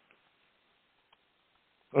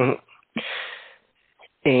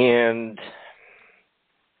 And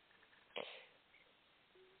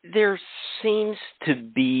there seems to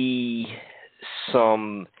be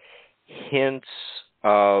some hints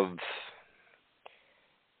of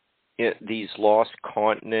these lost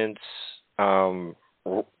continents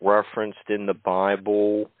referenced in the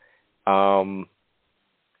Bible.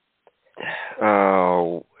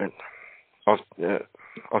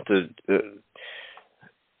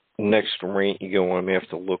 Next rant you go on, I may have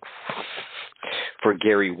to look for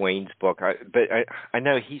Gary Wayne's book. But I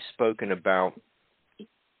know he's spoken about.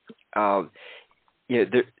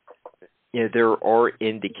 There are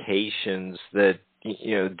indications that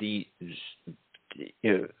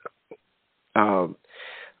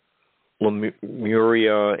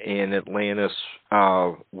Lemuria and Atlantis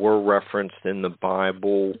were referenced in the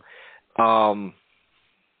Bible.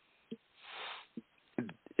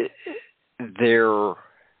 There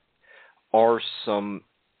are some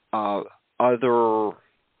other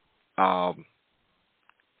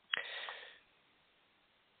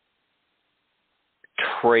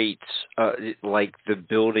traits, like the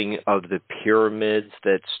building of the pyramids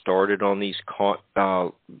that started on these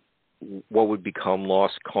what would become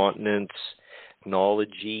lost continents,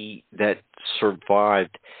 technology that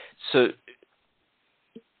survived. So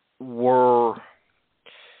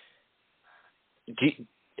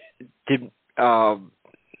did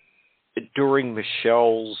during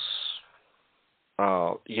Michelle's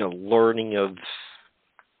learning of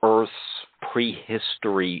Earth's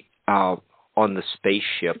prehistory on the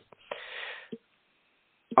spaceship,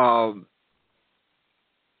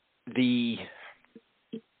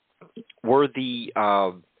 were the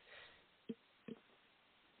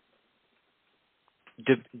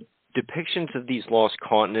depictions of these lost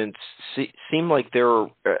continents seem like they're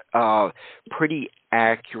pretty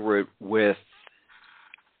accurate with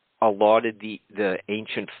a lot of the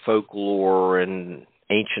ancient folklore and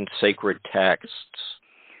ancient sacred texts?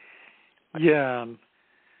 Yeah.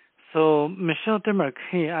 So Michel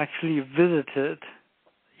Desmarquet actually visited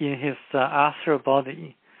in his astral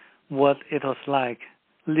body what it was like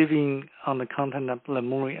living on the continent of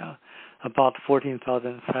Lemuria about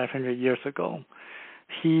 14,500 years ago.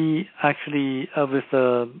 He actually, with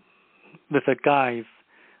the guides,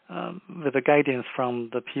 with the guidance from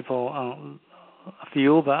the people on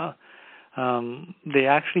Thiuba, they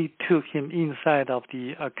actually took him inside of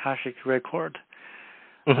the Akashic record,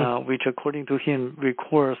 which, according to him,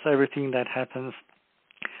 records everything that happens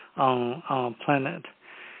on a planet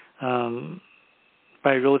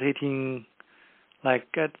by rotating like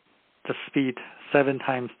at the speed 7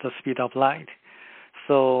 times the speed of light.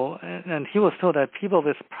 So, and he was told that people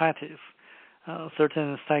with practice,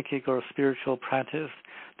 certain psychic or spiritual practice,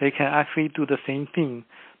 they can actually do the same thing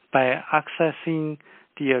by accessing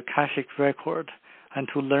the Akashic record and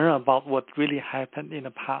to learn about what really happened in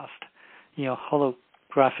the past in a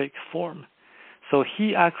holographic form. So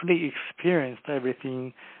he actually experienced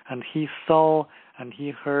everything, and he saw and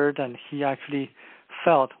he heard and he actually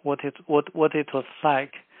felt what it was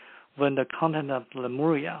like when the continent of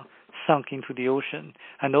Lemuria sunk into the ocean,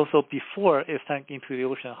 and also before it sank into the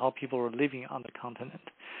ocean, how people were living on the continent.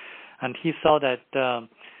 And he saw that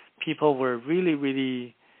people were really,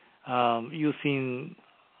 really using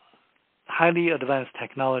highly advanced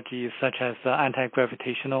technologies such as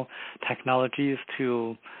anti-gravitational technologies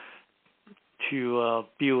to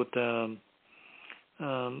build the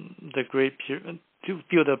Great Pyramid, to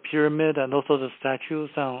build a pyramid, and also the statues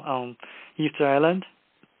on Easter Island,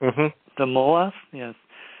 the Moas, yes.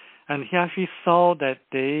 And he actually saw that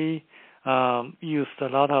they used a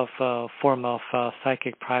lot of form of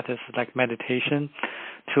psychic practice like meditation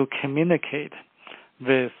to communicate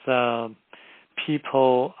with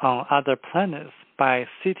people on other planets by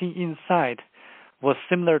sitting inside was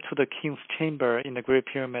similar to the king's chamber in the Great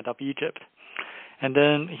Pyramid of Egypt. And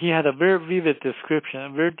then he had a very vivid description, a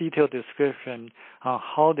very detailed description on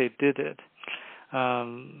how they did it,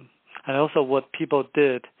 and also what people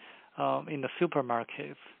did in the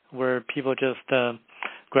supermarkets, where people just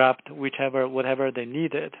grabbed whatever they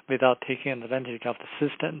needed without taking advantage of the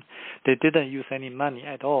system. They didn't use any money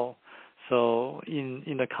at all. So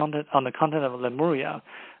on the continent of Lemuria,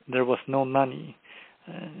 there was no money.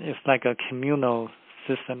 It's like a communal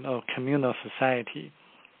system or communal society.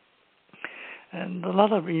 And a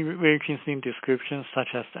lot of very interesting descriptions, such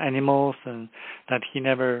as animals and that he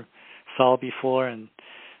never saw before, and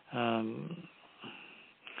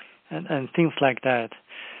things like that,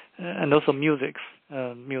 and also music,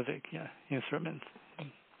 instruments.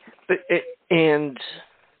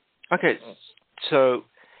 Okay, so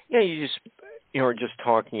you were just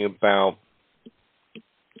talking about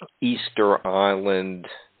Easter Island,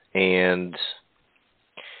 and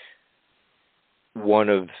one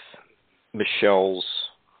of Michelle's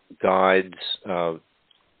guides,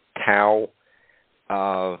 Tao,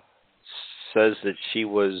 says that she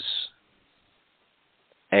was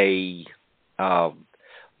a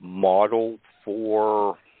model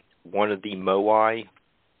for one of the Moai.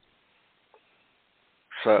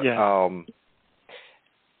 So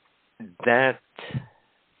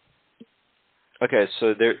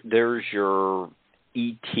so there's your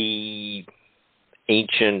ET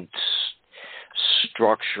ancient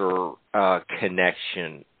structure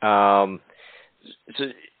connection.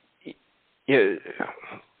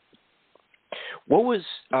 What was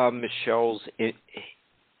Michelle's?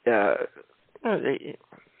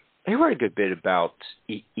 They wrote a good bit about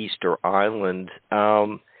Easter Island.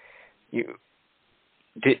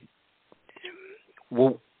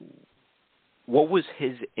 What was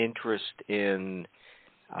his interest in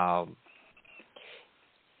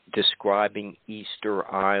describing Easter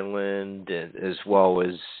Island, as well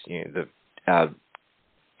as the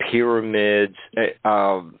pyramids?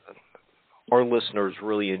 Our listeners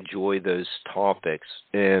really enjoy those topics,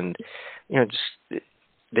 and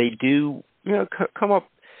they do come up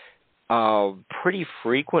pretty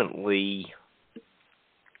frequently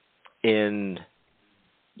in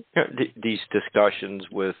these discussions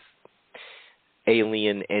with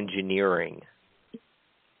alien engineering.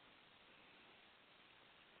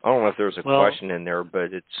 I don't know if there's a question in there,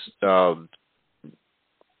 but it's a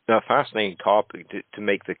fascinating topic to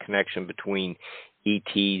make the connection between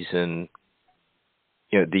ETs and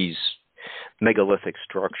these megalithic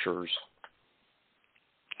structures.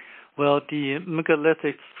 Well, the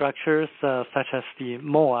megalithic structures, such as the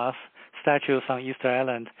Moas statues on Easter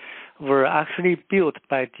Island, were actually built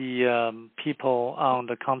by the people on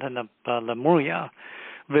the continent of Lemuria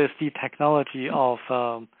with the technology of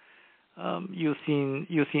using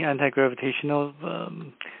anti-gravitational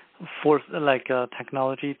force, like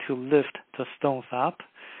technology to lift the stones up,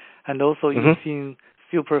 and also using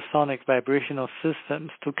supersonic vibrational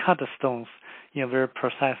systems to cut the stones in a very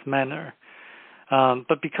precise manner.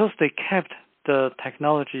 But because they kept the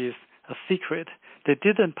technologies a secret, they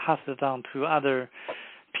didn't pass it on to other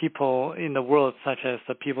people in the world, such as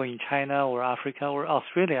the people in China or Africa or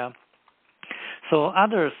Australia. So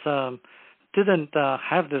others didn't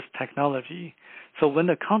have this technology. So when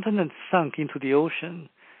the continent sunk into the ocean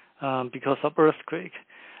because of earthquake,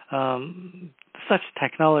 such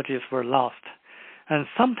technologies were lost. And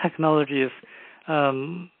some technologies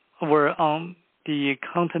were on the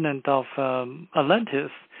continent of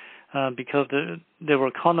Atlantis because they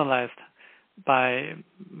were colonized by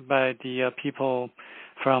the people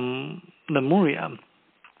from Lemuria.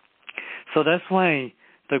 So that's why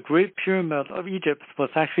the Great Pyramid of Egypt was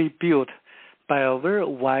actually built by a very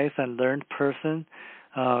wise and learned person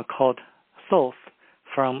called Thoth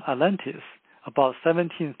from Atlantis about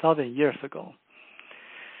 17,000 years ago.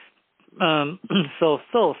 So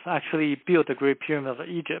Thoth actually built the Great Pyramid of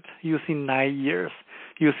Egypt using 9 years,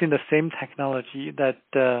 using the same technology that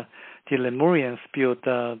the Lemurians built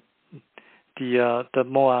the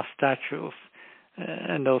Moa statues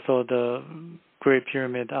and also the Great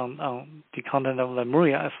Pyramid on the continent of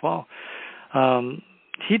Lemuria as well.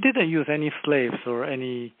 He didn't use any slaves or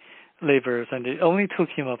any laborers, and it only took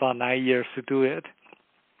him about 9 years to do it.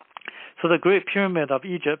 So the Great Pyramid of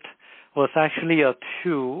Egypt was actually a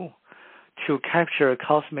tool to capture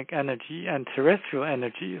cosmic energy and terrestrial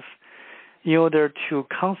energies in order to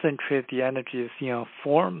concentrate the energies in a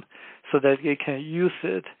form so that it can use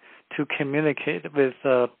it to communicate with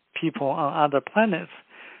people on other planets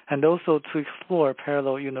and also to explore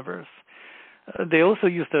parallel universe. They also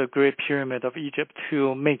used the Great Pyramid of Egypt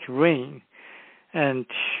to make rain and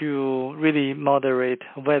to really moderate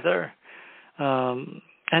weather. And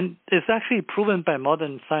it's actually proven by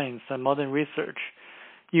modern science and modern research.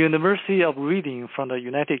 University of Reading from the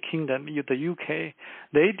United Kingdom, the UK,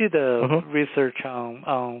 they did a research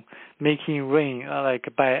on making rain, like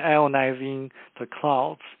by ionizing the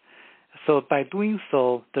clouds. So by doing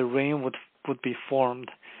so, the rain would be formed.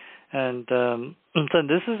 And so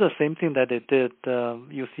this is the same thing that they did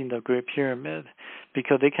using the Great Pyramid,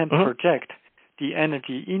 because they can project the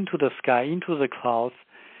energy into the sky, into the clouds,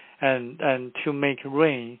 and to make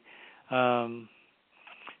rain.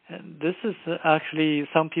 And this is actually,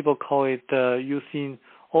 some people call it using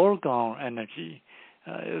orgone energy.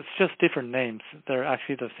 It's just different names. They're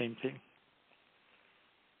actually the same thing.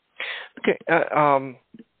 Okay.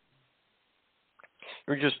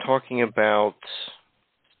 We're just talking about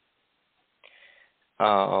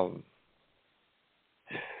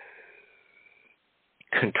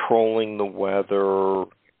controlling the weather,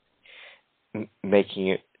 making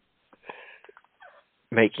it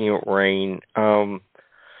rain.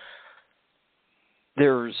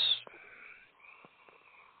 There's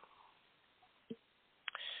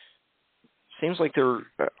seems like there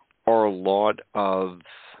are a lot of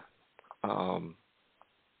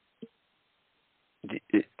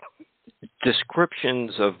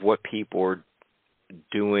descriptions of what people are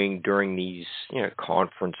doing during these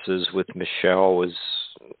conferences with Michelle as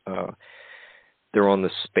they're on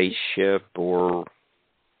the spaceship or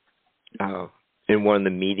in one of the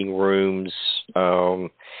meeting rooms,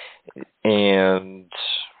 and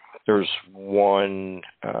there's one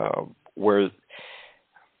where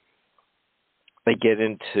they get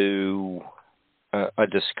into a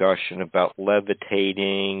discussion about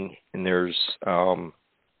levitating, and there's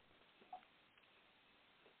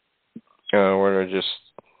where I just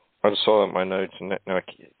saw that in my notes, and now I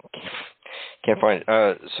can't find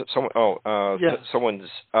someone's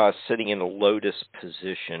sitting in a lotus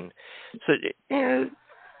position. So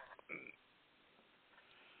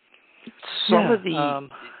some of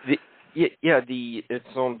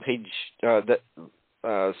it's on page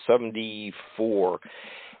 74.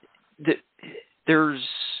 There's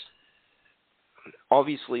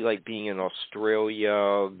obviously, like being in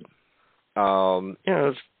Australia,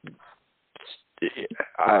 there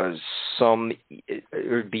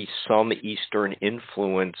would be some Eastern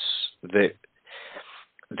influence that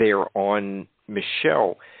they're on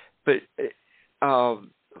Michelle, but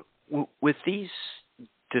with these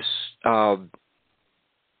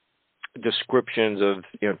descriptions of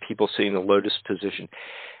people sitting in the lotus position,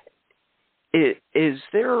 is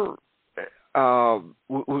there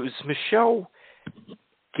was Michelle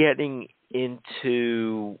getting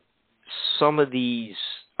into some of these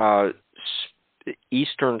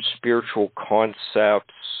Eastern spiritual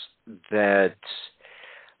concepts that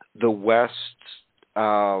the West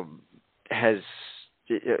has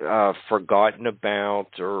forgotten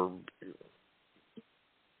about, or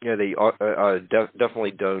they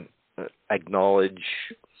definitely don't acknowledge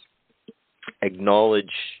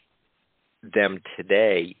them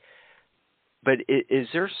today? but is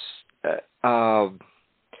there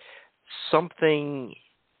something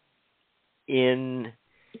in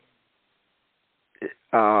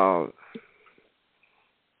the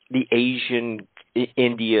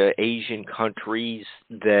Asian countries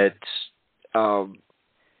that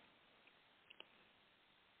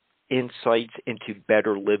insights into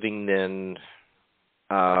better living than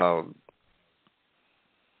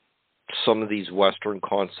some of these Western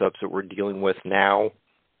concepts that we're dealing with now?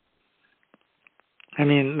 I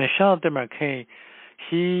mean, Michel Desmarquet,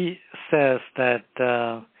 he says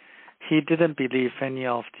that he didn't believe any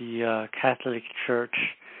of the Catholic Church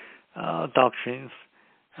doctrines.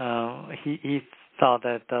 He thought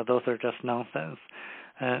that those are just nonsense.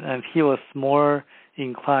 And he was more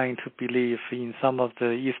inclined to believe in some of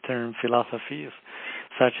the Eastern philosophies,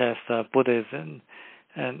 such as Buddhism.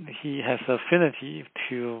 And he has affinity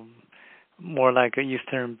to more like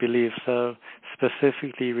Eastern beliefs,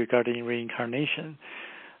 specifically regarding reincarnation.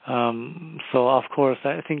 So, of course,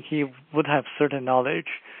 I think he would have certain knowledge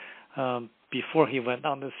before he went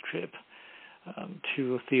on this trip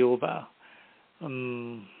to Thiuba.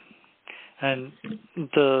 And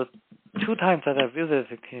the 2 times that I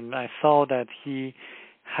visited him, I saw that he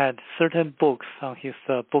had certain books on his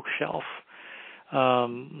bookshelf. I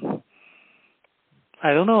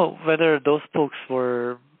don't know whether those books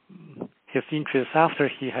were his interest after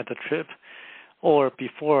he had the trip or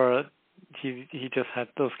before he just had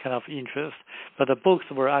those kind of interests. But the books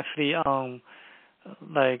were actually on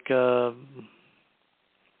like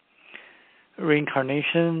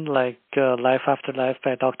reincarnation, like Life After Life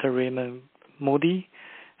by Dr. Raymond Moody.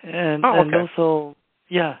 And also,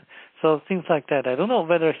 so things like that. I don't know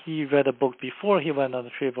whether he read a book before he went on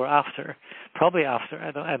the trip or after. Probably after.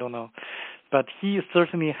 I don't know. But he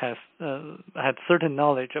certainly has had certain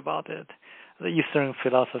knowledge about it, the Eastern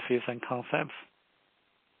philosophies and concepts.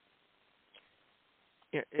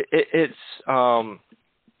 Yeah, it's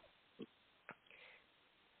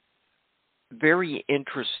very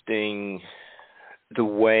interesting the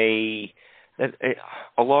way that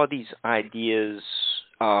a lot of these ideas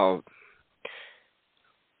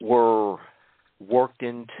were worked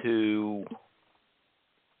into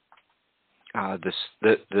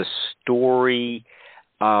the story.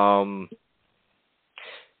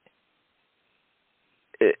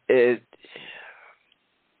 It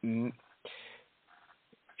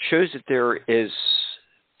shows that there is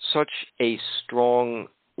such a strong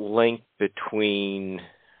link between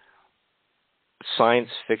science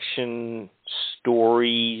fiction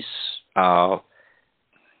stories and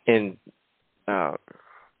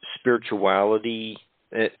spirituality,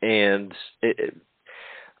 and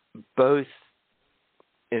both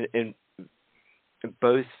in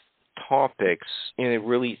both topics, and it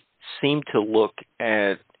really seemed to look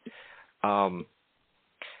at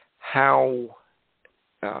how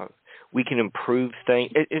we can improve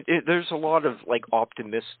things. There's a lot of like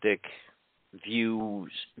optimistic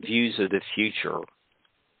views of the future.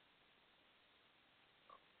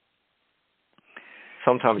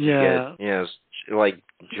 Sometimes you get, like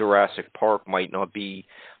Jurassic Park might not be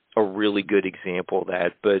a really good example of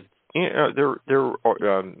that, but there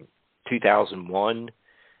are 2001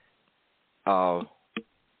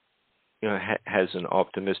 has an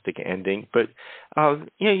optimistic ending, but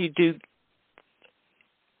you do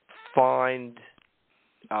find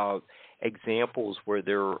examples where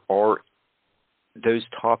there are those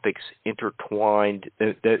topics intertwined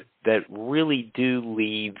that really do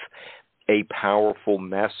leave a powerful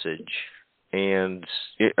message. And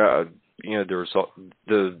there's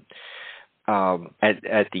the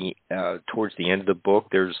at the towards the end of the book,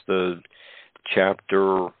 there's the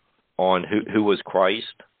chapter on who was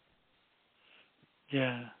Christ.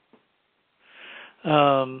 Yeah.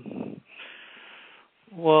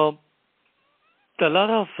 Well, a lot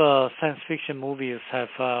of science fiction movies have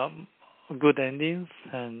good endings,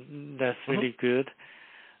 and that's really good.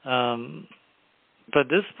 But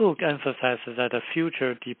this book emphasizes that the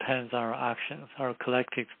future depends on our actions, our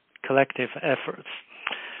collective efforts,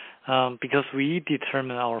 because we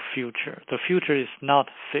determine our future. The future is not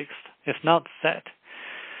fixed; it's not set.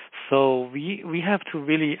 So we have to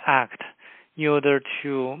really act in order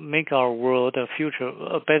to make our world a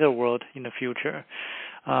better world in the future.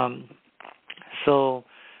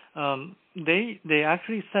 They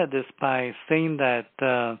actually said this by saying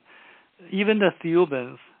that even the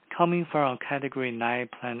Thiubans, coming from a Category 9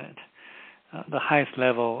 planet, the highest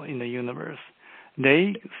level in the universe,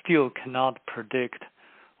 they still cannot predict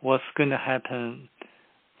what's going to happen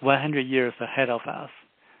 100 years ahead of us.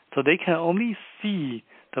 So they can only see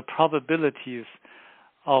the probabilities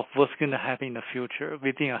of what's going to happen in the future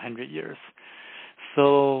within 100 years.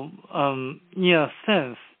 So, in a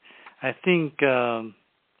sense, I think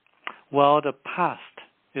while the past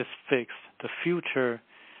is fixed, the future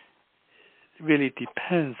really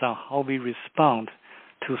depends on how we respond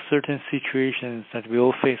to certain situations that we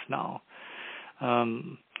all face now.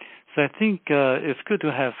 So I think it's good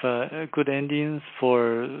to have good endings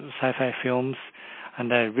for sci-fi films,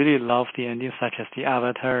 and I really love the endings such as the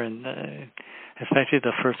Avatar, and especially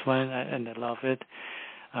the first one, and I love it,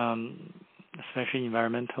 especially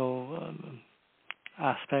environmental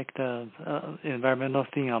aspect, environmental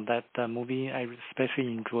thing of that movie I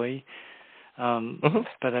especially enjoy.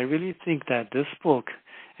 But I really think that this book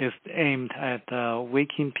is aimed at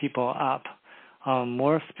waking people up on a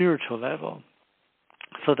more spiritual level,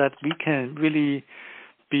 so that we can really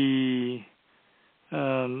be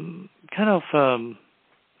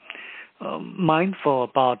mindful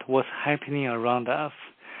about what's happening around us.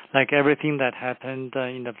 Like everything that happened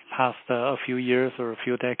in the past a few years or a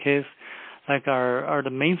few decades, like are the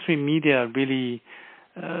mainstream media really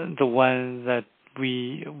the one that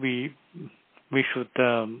we should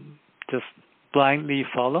just blindly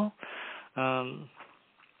follow?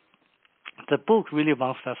 The book really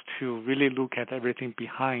wants us to really look at everything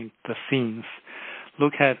behind the scenes,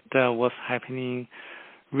 look at what's happening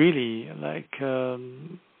really, like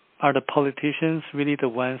are the politicians really the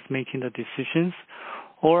ones making the decisions,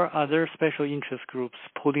 or other special interest groups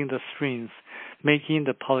pulling the strings, making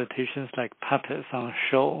the politicians like puppets on a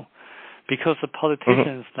show? Because the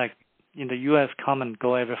politicians, like in the U.S., come and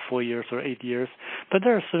go every 4 years or 8 years, but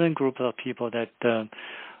there are certain groups of people that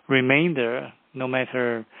remain there no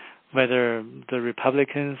matter whether the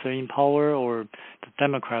Republicans are in power or the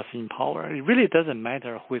Democrats are in power. It really doesn't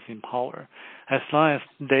matter who is in power, as long as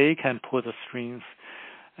they can pull the strings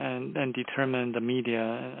and determine the media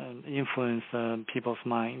and influence people's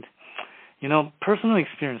mind. You know, personal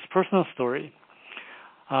experience, personal story.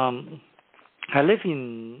 I live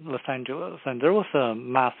in Los Angeles, and there was a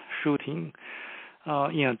mass shooting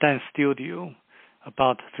in a dance studio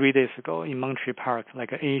about 3 days ago in Monterey Park,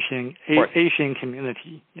 like an Asian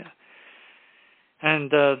community. Yeah. And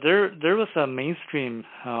there was a mainstream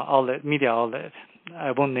media outlet.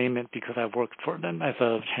 I won't name it because I worked for them as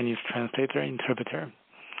a Chinese translator, interpreter.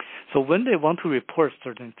 So when they want to report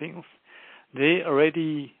certain things, they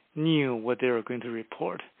already knew what they were going to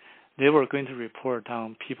report. They were going to report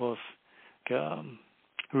on people's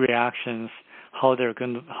reactions, how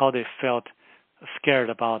they felt scared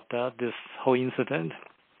about this whole incident,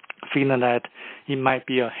 feeling that it might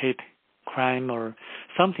be a hate crime or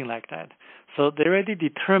something like that. So they already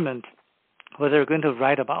determined what they're going to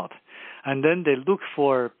write about, and then they look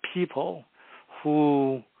for people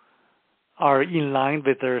who are in line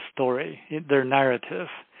with their story, their narrative,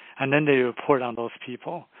 and then they report on those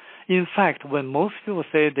people. In fact, when most people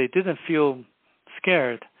say they didn't feel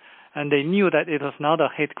scared and they knew that it was not a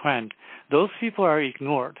hate crime, those people are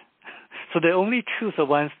ignored. So they only choose the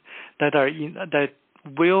ones that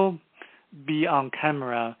will be on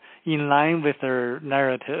camera in line with their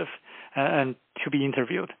narrative and to be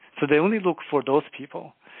interviewed. So they only look for those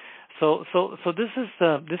people. So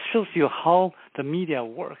this shows you how the media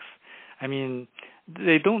works. I mean,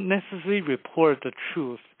 they don't necessarily report the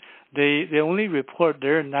truth. They only report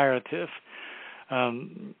their narrative,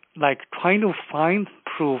 like trying to find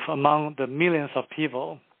proof among the millions of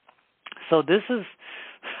people. So this is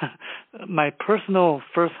my personal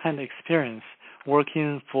first-hand experience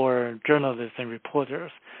working for journalists and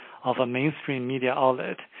reporters of a mainstream media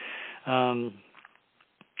outlet. I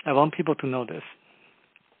want people to know this.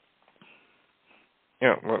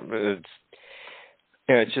 Yeah, well,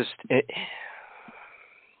 it's just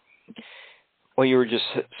what you were just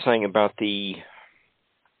saying about the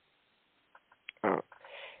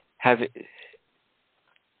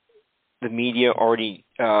the media already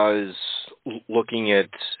is looking at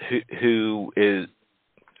who is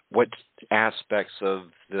what aspects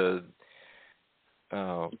of the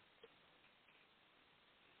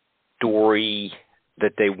story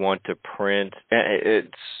that they want to print. It's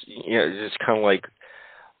it's kind of like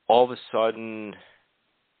all of a sudden,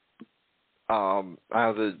 out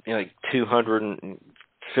of the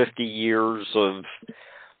 250 years of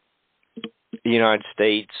the United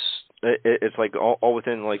States, it's like all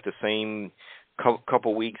within like the same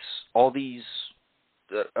couple weeks, all these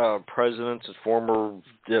presidents and former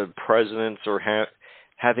presidents are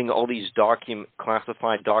having all these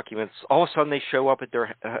classified documents. All of a sudden, they show up at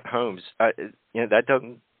their homes. That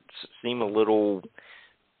doesn't seem a little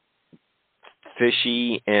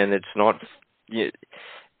fishy, and it's not.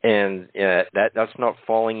 That's not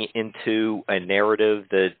falling into a narrative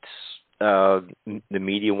that the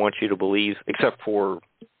media wants you to believe, except for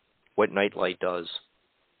what Nightlight does.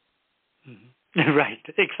 Mm-hmm. Right,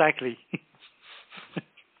 exactly.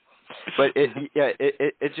 But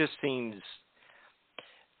it just seems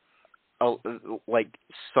like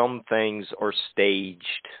some things are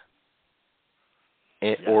staged,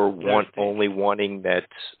 or only wanting that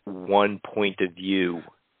one point of view.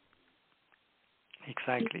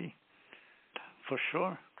 Exactly, for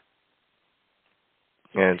sure.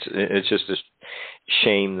 And it's just a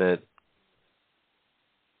shame that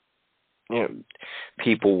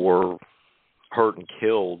people were hurt and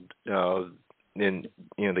killed in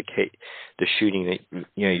the shooting that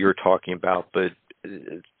you're talking about, but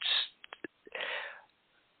it's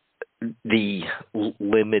the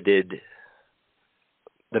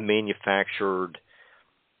manufactured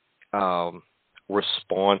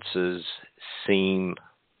responses seem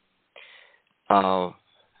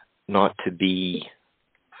not to be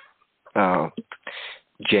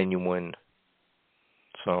genuine.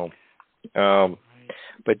 So,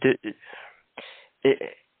 but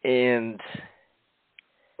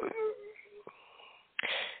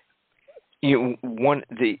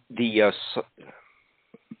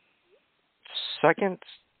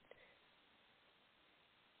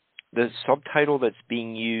the subtitle that's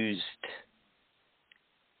being used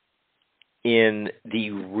in the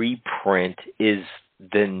reprint is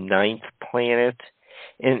The Ninth Planet,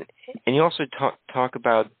 and you also talk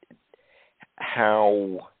about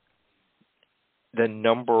how the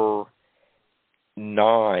number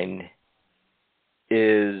 9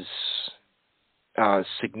 is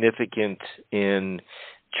significant in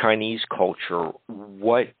Chinese culture.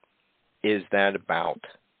 What is that about?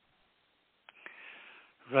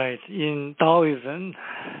 Right. In Taoism,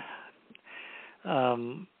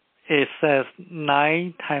 it says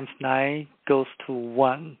 9 times 9 goes to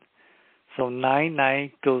 1. So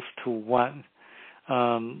 9 goes to 1.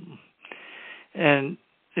 And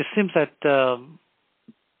it seems that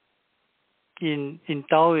in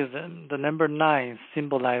Taoism, the number 9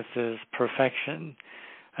 symbolizes perfection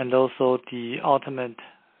and also the ultimate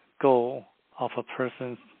goal of a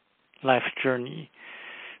person's life journey.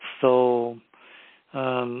 So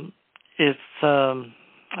I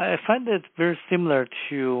find it very similar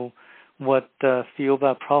to what the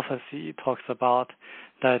Theoba prophecy talks about,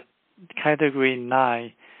 that category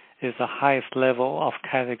 9 is the highest level of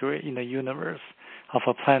category in the universe of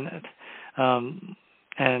a planet.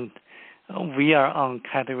 And we are on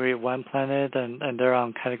category 1 planet, and they're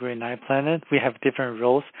on category 9 planet. We have different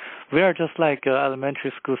roles. We are just like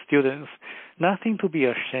elementary school students. Nothing to be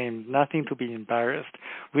ashamed, nothing to be embarrassed.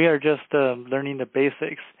 We are just learning the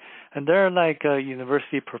basics. And they're like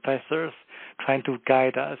university professors trying to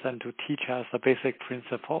guide us and to teach us the basic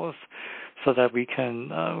principles so that we can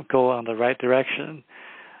go on the right direction.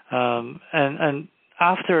 And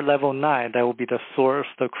after level 9, that will be the source,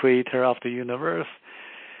 the creator of the universe.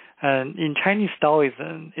 And in Chinese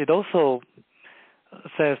Taoism, it also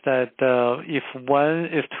says that if one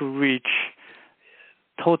is to reach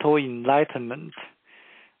total enlightenment,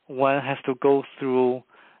 one has to go through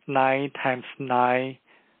 9 times 9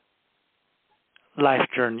 life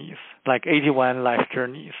journeys, like 81 life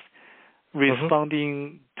journeys,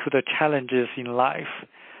 responding to the challenges in life.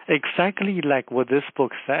 Exactly like what this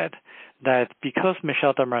book said, that because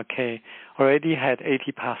Michel Desmarquet already had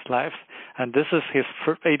 80 past lives, and this is his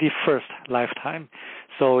 81st lifetime,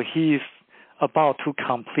 so he's about to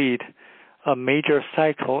complete a major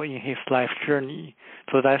cycle in his life journey.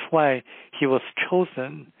 So that's why he was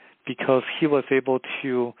chosen, because he was able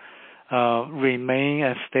to remain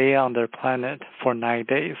and stay on their planet for 9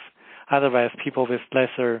 days. Otherwise, people with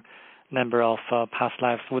lesser number of past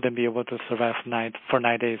lives wouldn't be able to survive for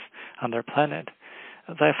 9 days on their planet.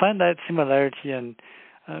 So I find that similarity and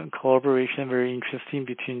collaboration very interesting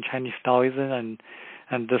between Chinese Taoism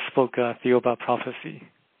and this book, Theoba Prophecy.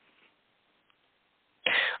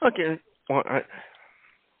 Okay, well, I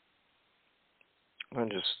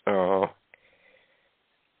just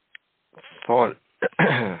thought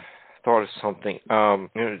of something.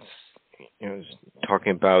 It's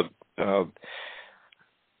talking about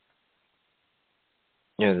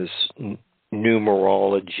this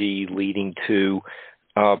numerology leading to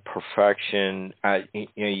perfection.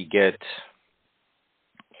 You get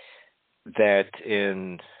that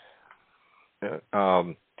in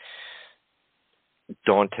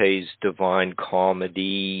Dante's Divine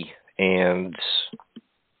Comedy, and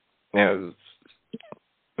you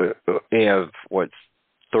have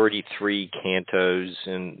 33 cantos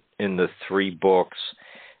in the 3 books.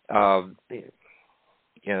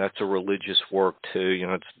 That's a religious work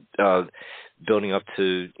too. It's building up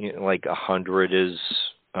to like 100 is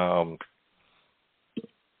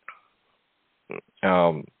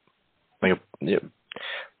like a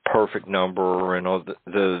perfect number, and all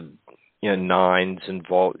the nines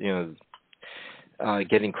involved,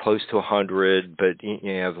 getting close to 100, but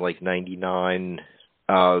you have like 99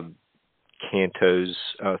 cantos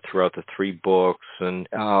throughout the 3 books, and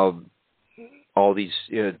all these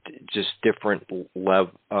just different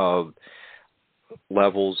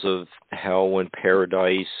levels of hell and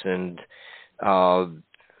paradise, and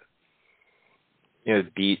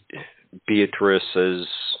Beatrice as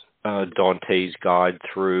Dante's guide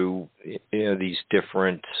through these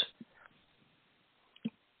different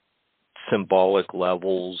symbolic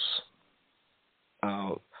levels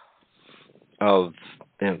of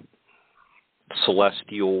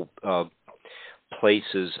celestial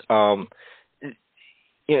places.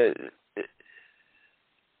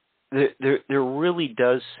 There really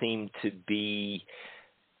does seem to be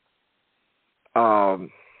a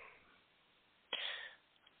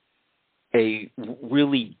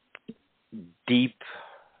really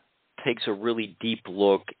takes a really deep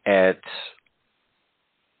look at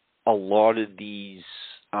a lot of these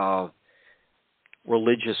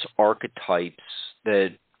religious archetypes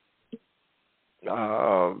that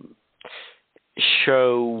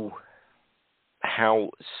show how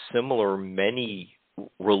similar many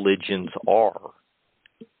religions are.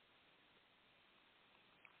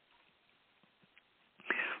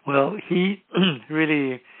 Well, he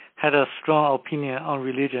really had a strong opinion on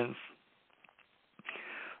religions.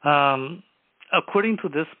 According to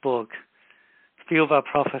this book, Field of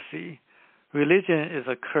Prophecy, religion is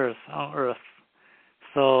a curse on earth.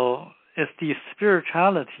 So it's the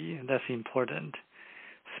spirituality that's important.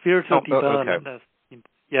 Spiritual development. Okay.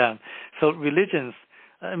 So religions,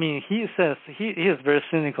 I mean, he says he is very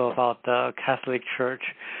cynical about the Catholic Church,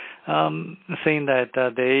 saying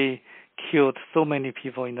that they killed so many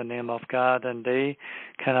people in the name of God, and they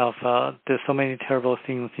kind of did so many terrible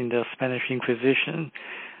things in the Spanish Inquisition,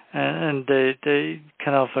 and they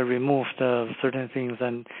kind of removed certain things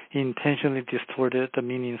and intentionally distorted the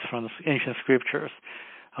meanings from ancient scriptures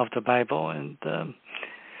of the Bible, and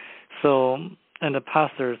and the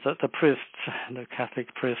pastors, the priests, the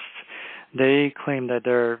Catholic priests, they claim that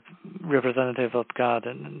they're representative of God.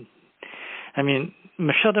 And I mean,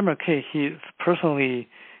 Michel Desmarquet, he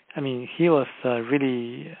was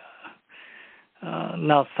really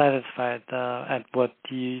not satisfied at what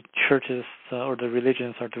the churches or the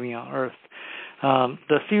religions are doing on earth.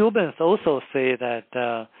 The Theubans also say that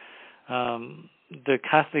the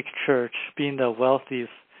Catholic Church, being the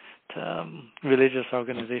wealthiest religious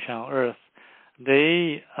organization on earth,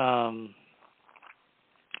 they kind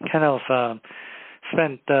of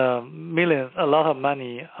spent millions, a lot of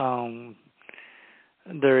money on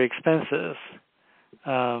their expenses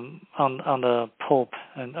on the Pope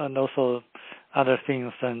and also other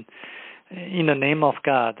things, and in the name of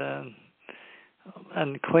God,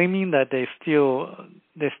 and claiming that they still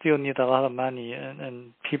need a lot of money,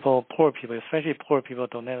 and poor people, especially poor people,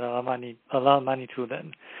 donate a lot of money to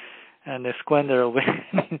them, and they squander away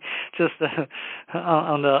just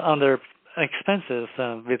on their expenses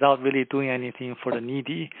without really doing anything for the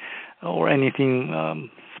needy or anything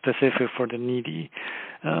specific for the needy.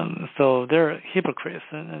 So they're hypocrites,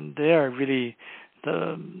 and they are really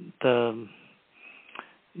the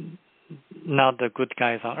not the good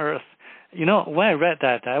guys on earth. When I read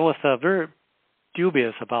that, I was very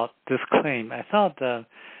dubious about this claim. I thought the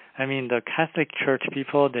Catholic Church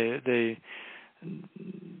people,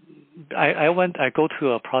 I go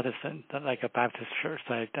to a Protestant, like a Baptist church,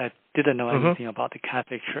 so I didn't know anything about the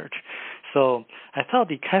Catholic Church. So I thought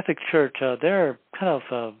the Catholic Church, they're kind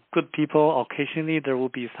of good people. Occasionally there will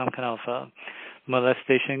be some kind of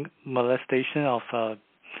molestation of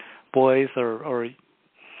boys or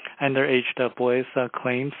underage boys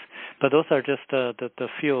claims, but those are just the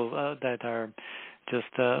few that are just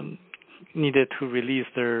needed to release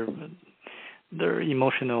their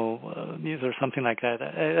emotional needs or something like that.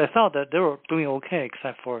 I thought that they were doing okay,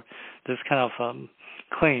 except for this kind of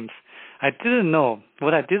claims. What I didn't know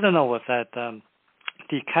was that the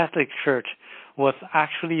Catholic Church was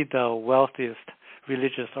actually the wealthiest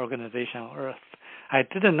religious organization on earth. I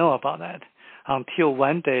didn't know about that until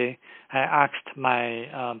one day I asked my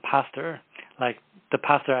pastor, like the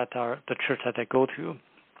pastor at the church that I go to,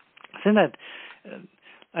 saying that,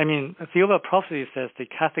 Field of Prophecy says the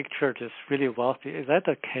Catholic Church is really wealthy. Is that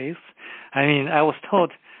the case? I was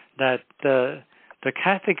told that the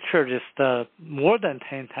Catholic Church is more than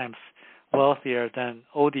 10 times wealthier than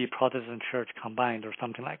all the Protestant church combined, or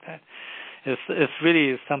something like that. It's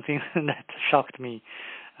really something that shocked me.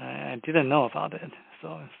 I didn't know about it,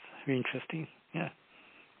 so it's really interesting. Yeah.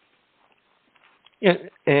 Yeah,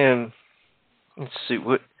 and let's see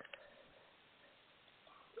what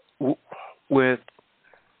with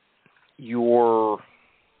your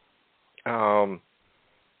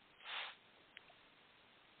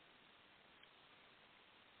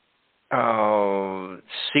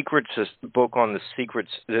secrets book on the secrets,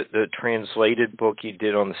 the translated book you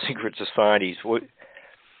did on the secret societies, what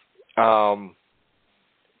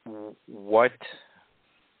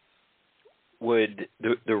would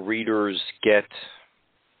the readers get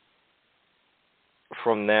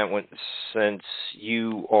from that one, since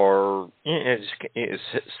you are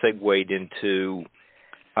segued into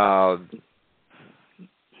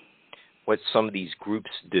what some of these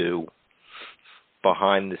groups do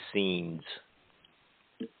behind the scenes?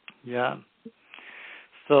 Yeah.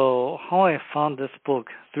 So how I found this book,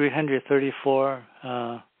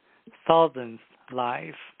 334,000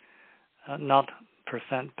 lives, not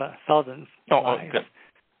percent, but thousands lives. Okay.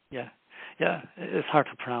 Yeah, it's hard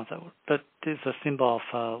to pronounce that word, but it's a symbol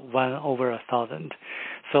of 1 over 1,000.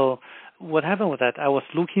 So what happened was that I was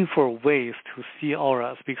looking for ways to see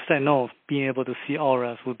auras, because I know being able to see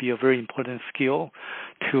auras would be a very important skill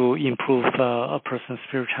to improve a person's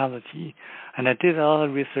spirituality. And I did a lot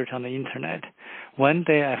of research on the internet. One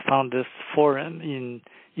day I found this forum in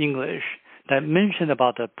English that mentioned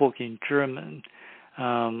about the book in German,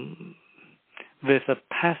 with a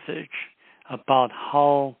passage about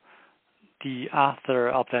how the author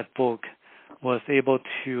of that book was able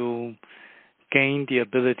to gain the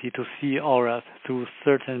ability to see auras through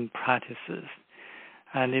certain practices.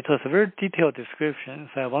 And it was a very detailed description,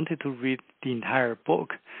 so I wanted to read the entire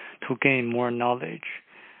book to gain more knowledge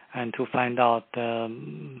and to find out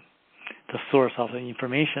the source of the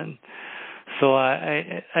information. So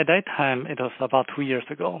I at that time, it was about 2 years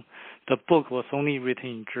ago, the book was only written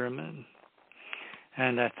in German.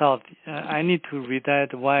 And I thought, I need to read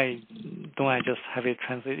that. Why don't I just have it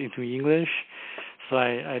translated into English? So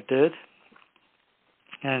I did.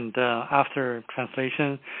 And after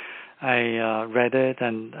translation, I read it,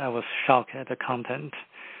 and I was shocked at the content,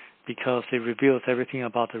 because it reveals everything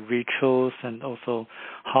about the rituals and also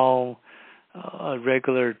how a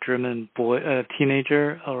regular German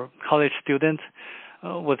teenager or college student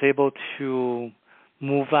was able to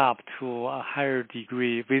move up to a higher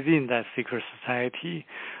degree within that secret society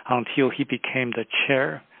until he became the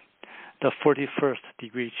chair, the 41st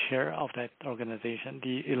degree chair of that organization,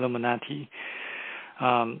 the Illuminati.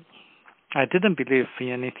 I didn't believe in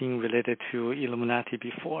anything related to Illuminati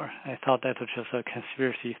before. I thought that was just a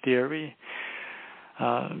conspiracy theory.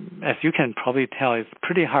 As you can probably tell, it's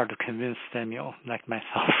pretty hard to convince Samuel, like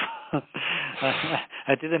myself.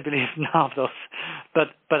 I didn't believe none of those.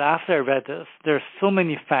 But after I read this, there's so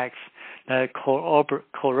many facts that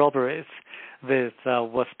corroborates with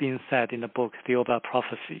what's being said in the book, The Oba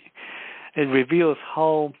Prophecy. It reveals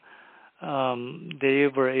how they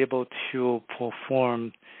were able to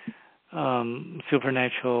perform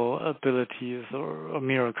supernatural abilities or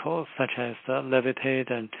miracles, such as levitate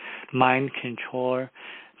and mind control,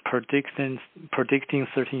 predicting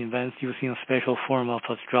certain events using a special form of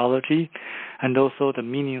astrology, and also the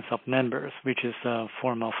meanings of numbers, which is a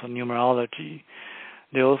form of numerology.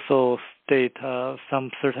 They also state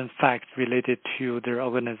some certain facts related to their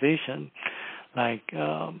organization, like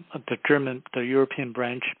the European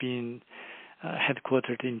branch being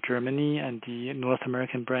headquartered in Germany, and the North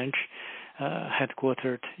American branch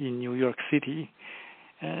headquartered in New York City,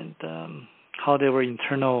 and how there were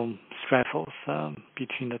internal struggles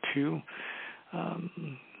between the two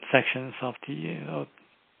sections of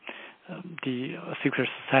the secret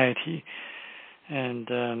society. And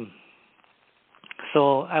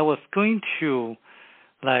so I was going to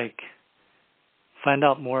find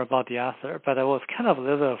out more about the author, but I was kind of a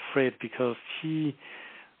little afraid, because he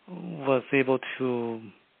was able to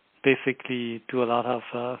basically do a lot of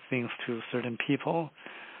things to certain people,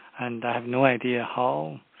 and I have no idea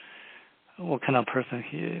what kind of person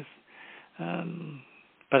he is.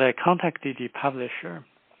 But I contacted the publisher,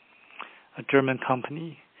 a German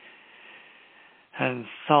company, and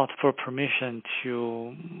sought for permission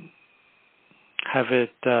to have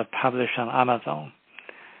it published on Amazon.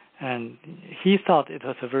 And he thought it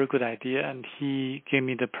was a very good idea, and he gave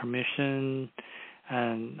me the permission.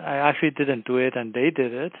 And I actually didn't do it, and they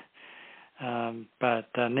did it, but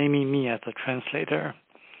naming me as a translator.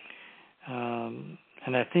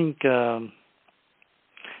 And I think there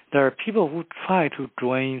are people who try to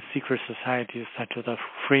join secret societies such as the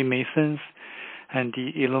Freemasons and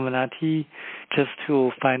the Illuminati, just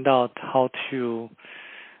to find out how to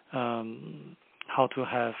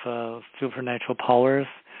have supernatural powers,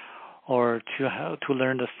 or to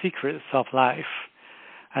learn the secrets of life.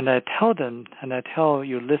 And I tell them, and I tell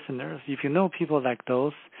your listeners, if you know people like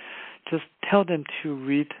those, just tell them to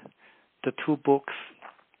read the 2 books,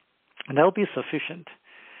 and that will be sufficient.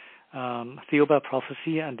 Theobald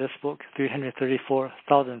Prophecy and this book,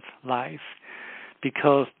 334,000th Life,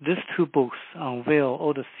 because these 2 books unveil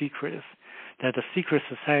all the secrets that the secret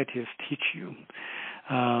societies teach you.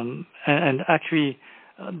 And actually,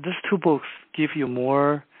 these 2 books give you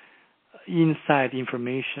more inside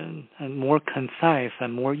information and more concise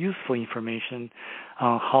and more useful information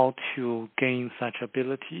on how to gain such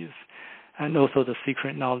abilities, and also the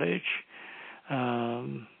secret knowledge,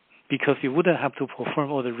 because you wouldn't have to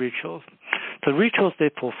perform all the rituals. The rituals they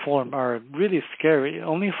perform are really scary,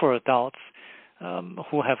 only for adults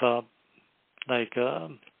who have a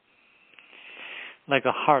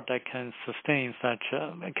heart that can sustain such,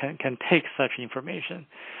 can take such information.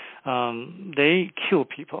 They kill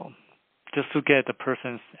people just to get the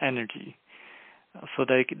person's energy, so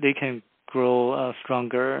they can grow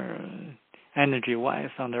stronger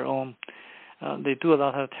energy-wise on their own. They do a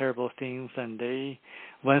lot of terrible things, and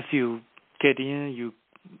once you get in,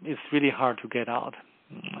 it's really hard to get out.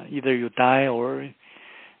 Either you die or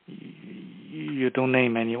you don't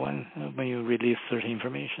name anyone when you release certain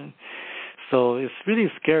information. So it's really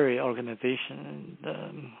a scary organization.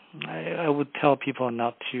 I would tell people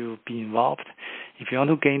not to be involved. If you want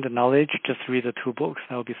to gain the knowledge, just read the 2 books.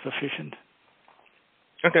 That will be sufficient.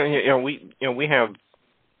 Okay, we have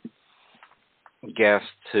guests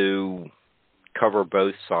who cover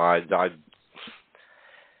both sides.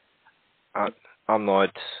 I'm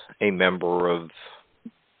not a member of,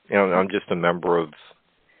 I'm just a member of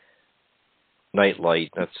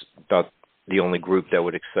Nightlight. That's about the only group that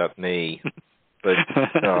would accept me. But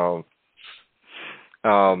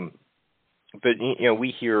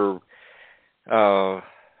we hear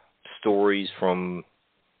stories from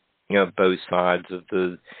both sides of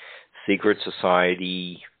the secret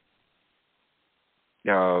society.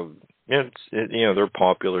 They're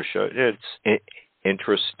popular shows. It's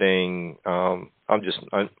interesting. I'm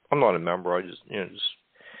not a member. I just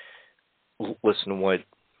listen to what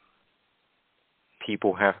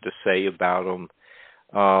people have to say about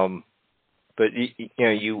them. But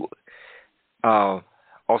you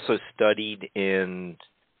also studied in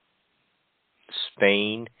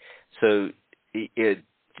Spain, so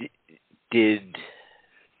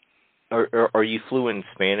are you fluent in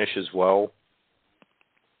Spanish as well?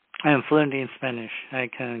 I am fluent in Spanish. I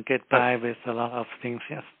can get by with a lot of things,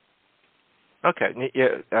 yes. Okay.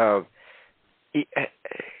 Yeah.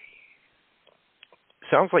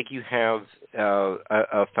 Sounds like you have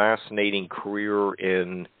a fascinating career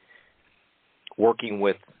in working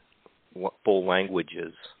with full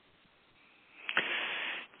languages.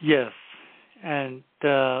 Yes. And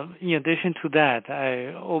in addition to that,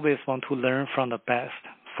 I always want to learn from the best.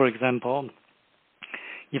 For example,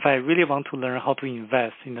 if I really want to learn how to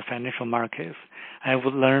invest in the financial markets, I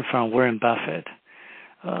would learn from Warren Buffett,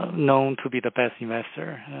 known to be the best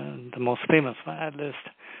investor, the most famous one at least,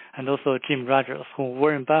 and also Jim Rogers, who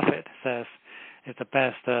Warren Buffett says is the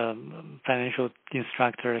best financial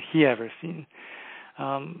instructor he ever seen.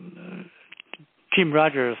 Jim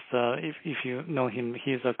Rogers, if you know him,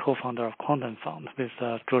 he's a co-founder of Quantum Fund with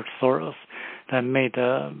George Soros that made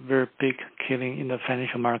a very big killing in the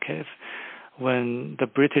financial markets when the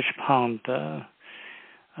British pound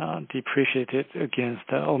depreciated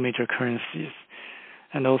against all major currencies.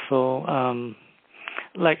 And also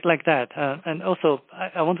like that. And also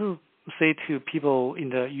I want to say to people in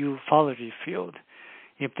the ufology field,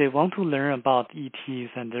 if they want to learn about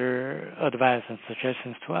ETs and their advice and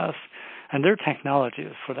suggestions to us, and their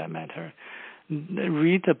technologies for that matter,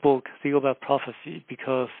 read the book Theobald Prophecy,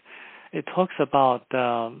 because it talks about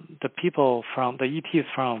the people from the ETs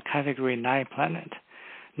from Category 9 planet,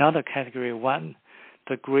 not the Category 1.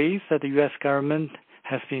 The Greys that the U.S. government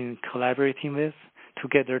has been collaborating with to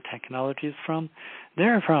get their technologies from,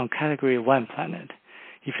 they're from Category 1 planet.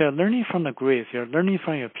 If you're learning from the Greys, you're learning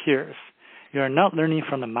from your peers. You're not learning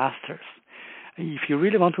from the masters. If you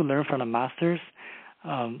really want to learn from the masters,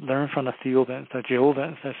 learn from the Theobans, the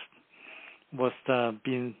Jehovah's, as was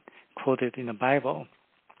being quoted in the Bible.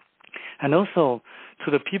 And also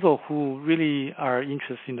to the people who really are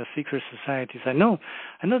interested in the secret societies. I know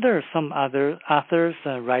there are some other authors,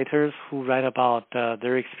 writers who write about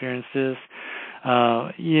their experiences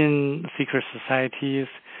in secret societies,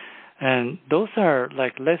 and those are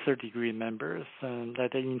like lesser degree members that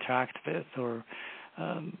they interact with.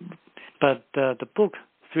 But the book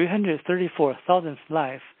 334,000th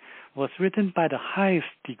Life was written by the highest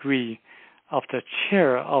degree of the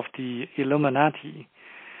chair of the Illuminati.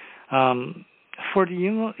 For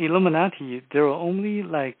the Illuminati, there were only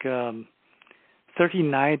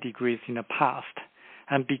 39 degrees in the past.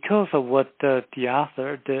 And because of what the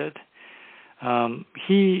author did,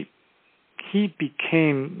 He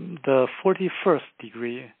became the 41st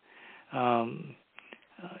degree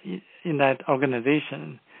in that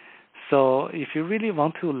organization. So if you really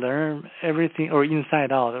want to learn everything or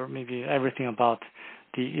inside out or maybe everything about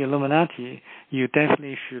the Illuminati, you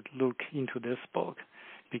definitely should look into this book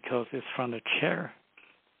because it's from the chair.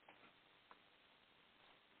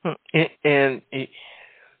 And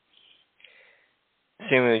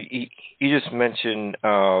Samuel, you just mentioned,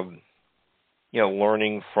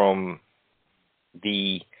 learning from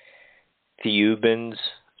the Theubans.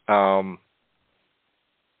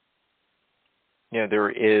 There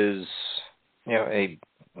is, a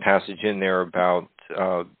passage in there about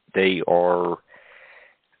they are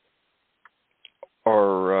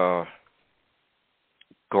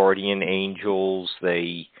guardian angels.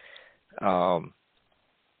 They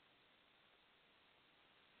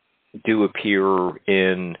do appear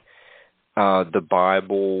in the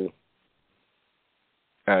Bible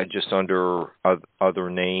just under other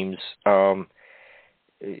names. I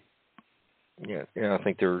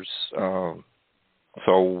think there's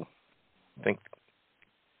so I think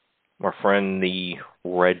my friend the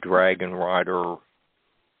Red Dragon Rider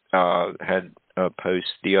had a post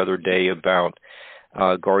the other day about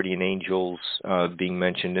guardian angels being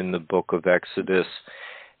mentioned in the book of Exodus.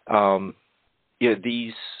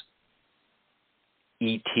 These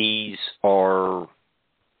ETs are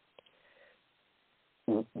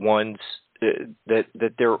ones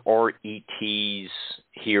that there are ETs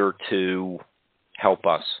here to help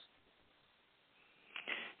us.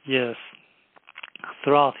 Yes,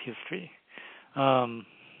 throughout history.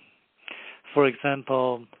 For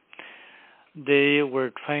example, they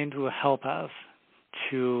were trying to help us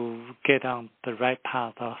to get on the right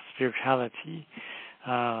path of spirituality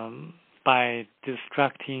by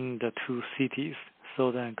destructing the two cities,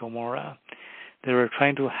 Sodom and Gomorrah. They were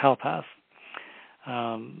trying to help us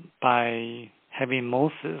by having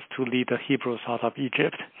Moses to lead the Hebrews out of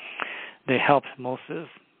Egypt. They helped Moses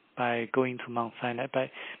by going to Mount Sinai,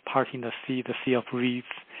 by parting the Sea of Reeds.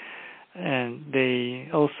 And they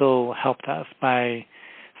also helped us by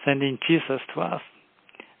sending Jesus to us.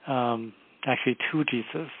 Actually, two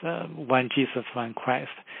Jesus, one Jesus, one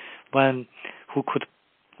Christ, one who could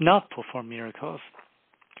not perform miracles,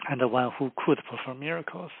 and the one who could perform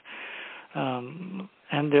miracles.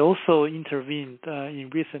 And they also intervened in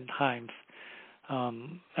recent times,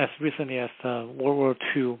 as recently as World War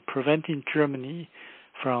II, preventing Germany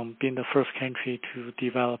from being the first country to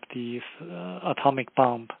develop these atomic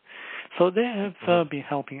bomb. So they have been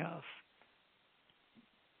helping us.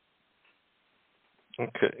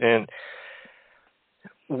 Okay, and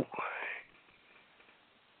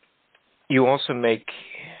you also make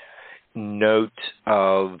note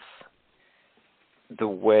of the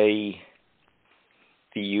way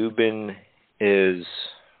Theubin is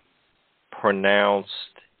pronounced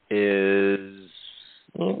is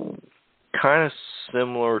kind of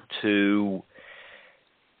similar to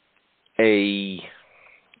a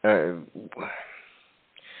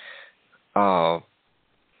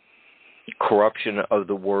corruption of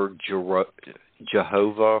the word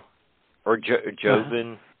Jehovah or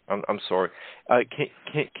Joven. I'm sorry. Can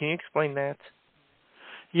you explain that?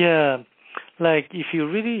 Yeah, like if you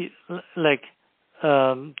really like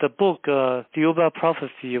the book Theoba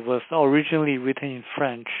Prophecy was originally written in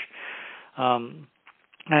French,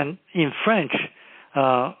 and in French,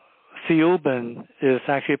 Theoben is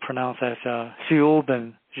actually pronounced as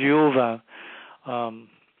Theoben, Jehovah.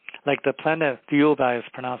 Like the planet Theoba is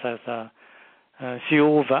pronounced as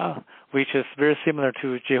Jehovah, which is very similar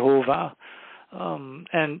to Jehovah.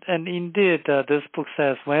 And indeed, this book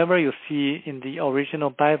says whenever you see in the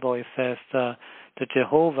original Bible, it says the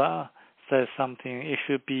Jehovah says something, it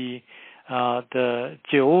should be the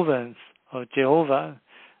Jehovahans or Jehovah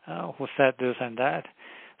who said this and that.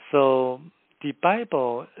 So the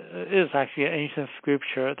Bible is actually an ancient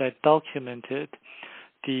scripture that documented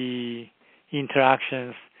the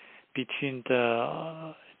interactions between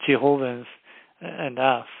the Jehovahans and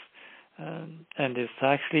us. And it's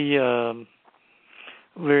actually a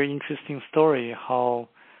very interesting story how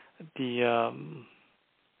the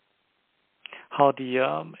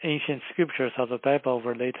ancient scriptures of the Bible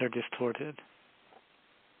were later distorted.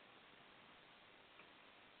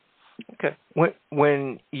 Okay.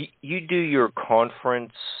 When you do your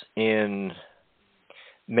conference in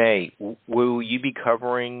May, will you be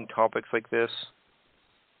covering topics like this?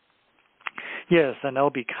 Yes, and I'll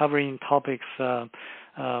be covering topics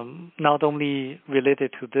not only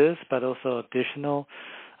related to this, but also additional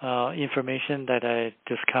information that I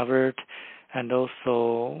discovered, and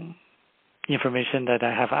also information that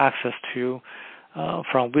I have access to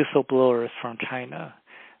from whistleblowers from China.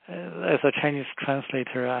 As a Chinese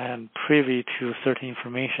translator, I am privy to certain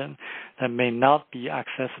information that may not be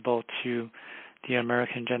accessible to the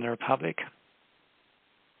American general public.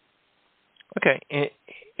 Okay,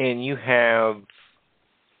 and you have,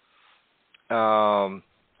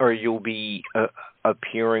 or you'll be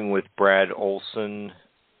appearing with Brad Olson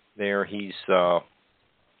there. He's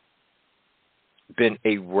been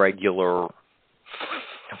a regular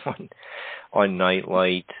on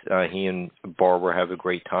Nightlight. He and Barbara have a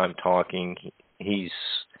great time talking. He's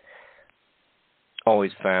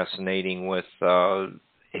always fascinating with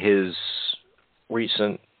his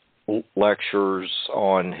recent lectures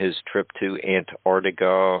on his trip to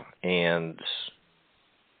Antarctica and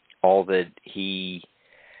all that he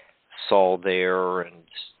saw there and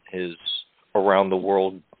his around the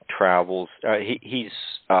world travels. He's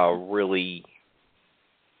really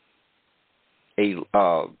a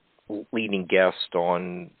leading guest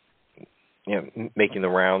on, making the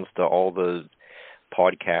rounds to all the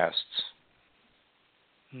podcasts.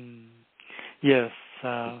 Yes,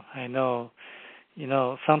 I know.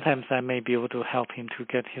 Sometimes I may be able to help him to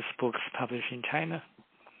get his books published in China.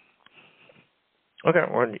 Okay,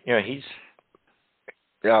 well, he's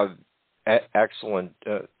excellent.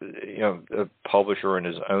 A publisher in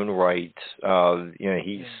his own right.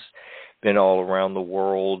 He's been all around the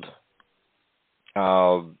world.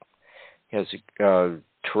 He has a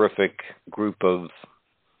terrific group of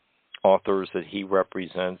authors that he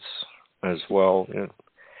represents as well.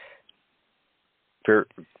 Very,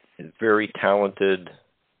 very talented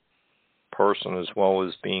person, as well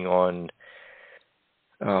as being on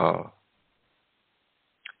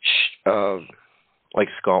like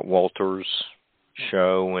Scott Walters'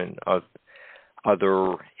 show and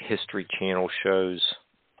other History Channel shows.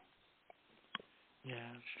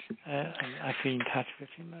 Yeah, I'm actually in touch with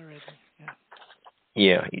him already.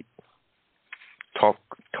 Yeah, top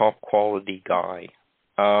quality guy.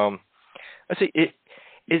 Let's see.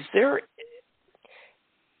 Is there?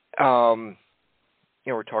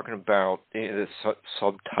 We're talking about the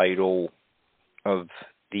subtitle of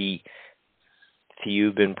the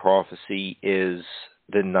Theban prophecy is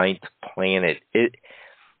the ninth planet.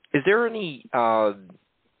 Is there any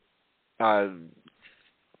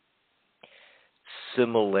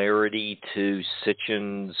similarity to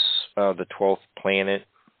Sitchin's the 12th planet?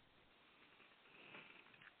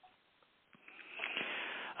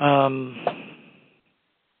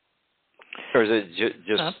 Or is it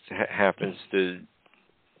just happens to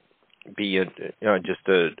be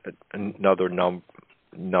another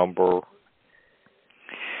number?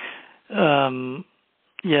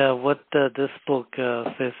 What this book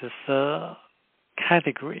says is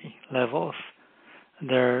category levels.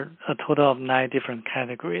 There are a total of 9 different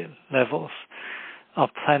category levels of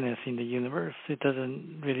planets in the universe. It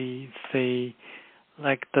doesn't really say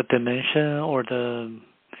like the dimension or the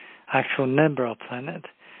actual number of planets.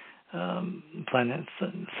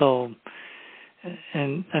 So,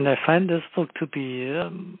 and I find this book to be a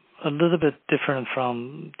little bit different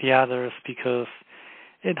from the others because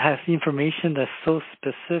it has information that's so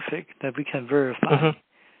specific that we can verify.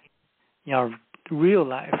 In our real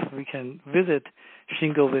life, we can visit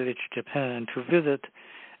Shingo Village, Japan, to visit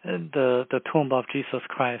the tomb of Jesus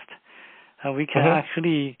Christ, and we can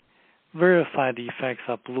actually verify the effects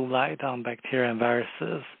of blue light on bacteria and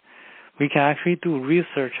viruses. We can actually do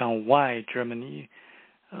research on why Germany,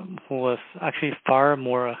 who was actually far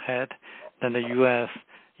more ahead than the U.S.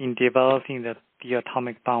 in developing the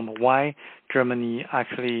atomic bomb, why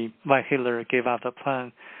Hitler gave up the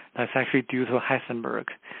plan. That's actually due to Heisenberg,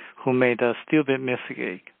 who made a stupid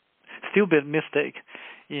mistake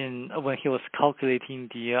when he was calculating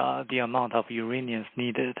the amount of uranium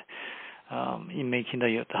needed in making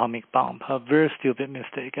the atomic bomb. A very stupid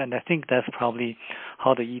mistake, and I think that's probably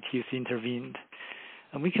how the ETs intervened.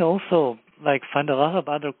 And we can also find a lot of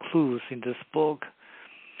other clues in this book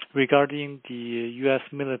regarding the U.S.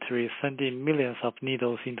 military sending millions of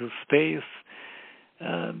needles into space.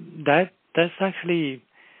 That's actually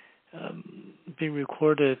been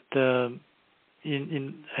recorded in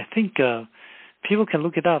I think people can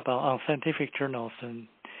look it up on scientific journals and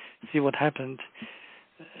see what happened.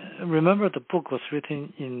 Remember, the book was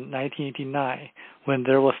written in 1989 when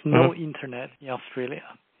there was no internet in Australia.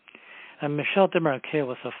 And Michel Desmarquet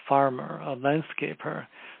was a farmer, a landscaper,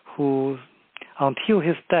 who, until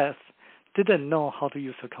his death, didn't know how to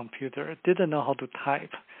use a computer, didn't know how to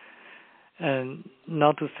type, and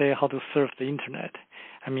not to say how to surf the internet.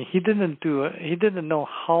 I mean, he didn't know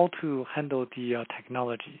how to handle the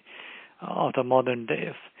technology of the modern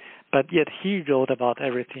days. But yet he wrote about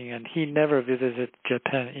everything, and he never visited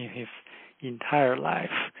Japan in his entire life.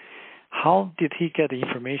 How did he get the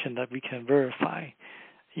information that we can verify?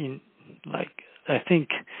 I think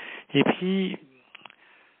if he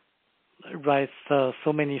writes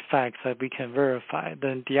so many facts that we can verify,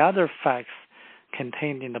 then the other facts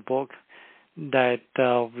contained in the book that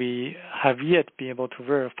we have yet been able to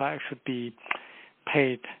verify should be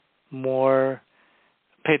paid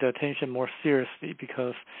attention more seriously,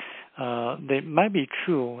 because they might be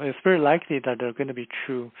true. It's very likely that they're going to be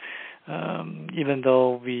true, even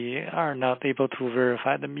though we are not able to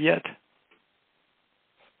verify them yet.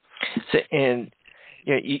 So, and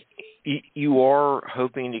you are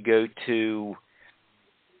hoping to go to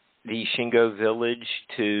the Shingo village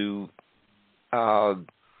to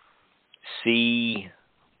see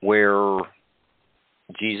where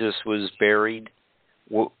Jesus was buried.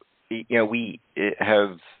 Well, we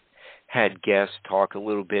have had guests talk a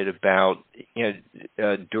little bit about,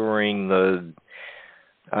 during the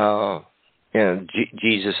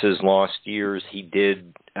Jesus's lost years, he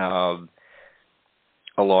did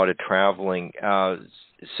a lot of traveling.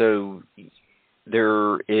 So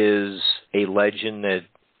there is a legend that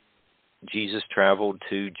Jesus traveled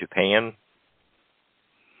to Japan.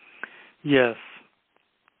 Yes.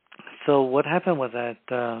 So what happened was that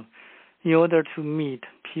in order to meet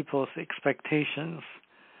people's expectations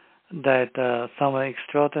that someone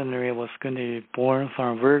extraordinary was going to be born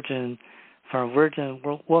from a virgin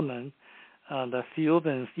woman, the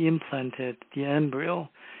Theobans implanted the embryo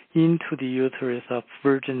into the uterus of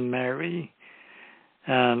Virgin Mary,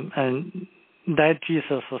 and that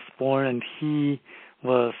Jesus was born, and he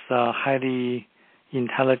was highly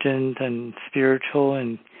intelligent and spiritual,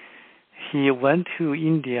 and he went to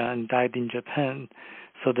India and died in Japan.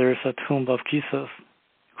 So there's a tomb of Jesus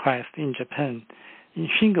Christ in Japan, in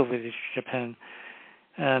Shingo Village, Japan.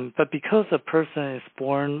 But because a person is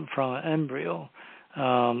born from an embryo,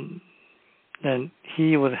 then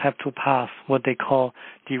he would have to pass what they call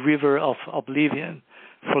the river of oblivion,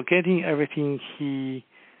 forgetting everything he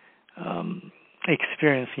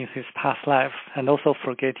experienced in his past lives, and also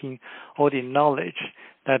forgetting all the knowledge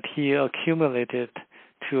that he accumulated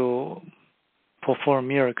to perform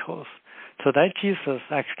miracles. So that Jesus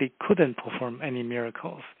actually couldn't perform any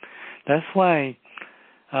miracles. That's why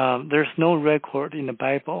there's no record in the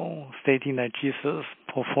Bible stating that Jesus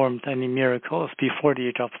performed any miracles before the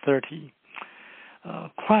age of 30.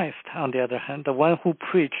 Christ, on the other hand, the one who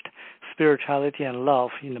preached spirituality and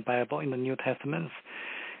love in the Bible, in the New Testament,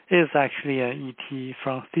 is actually an ET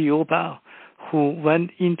from Theoba, who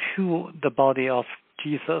went into the body of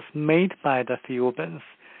Jesus made by the Theobans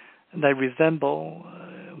that resemble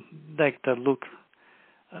like the looks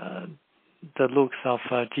of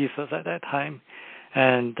Jesus at that time.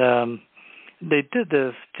 And they did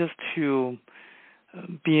this just to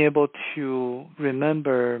be able to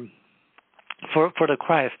remember, for the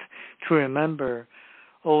Christ to remember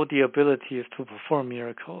all the abilities to perform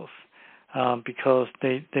miracles, because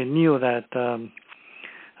they knew that the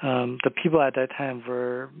people at that time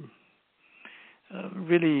were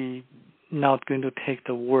really not going to take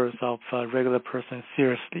the words of a regular person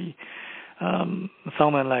seriously.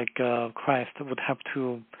 Someone like Christ would have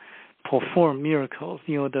to perform miracles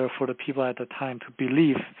in order for the people at the time to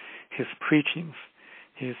believe his preachings,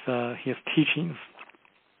 his teachings.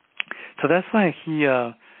 So that's why he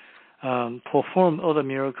performed all the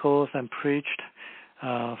miracles and preached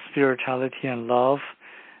spirituality and love.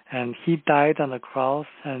 And he died on the cross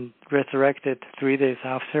and resurrected 3 days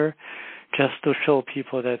after, just to show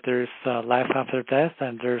people that there's life after death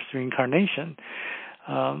and there's reincarnation.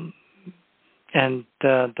 And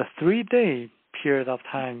the 3-day period of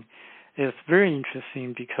time is very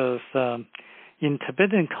interesting because in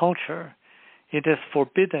Tibetan culture, it is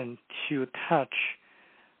forbidden to touch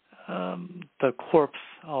the corpse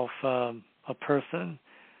of a person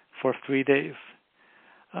for 3 days,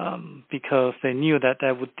 because they knew that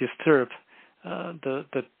that would disturb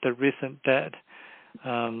the recent dead.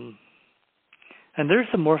 And there's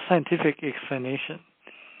a more scientific explanation,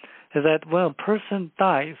 is that when a person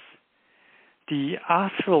dies, the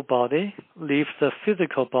astral body leaves the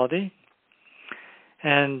physical body,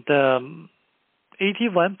 and 81%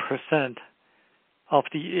 of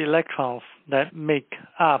the electrons that make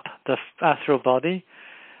up the astral body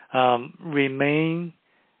remain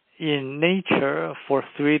in nature for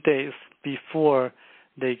 3 days before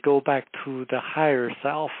they go back to the higher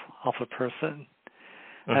self of a person.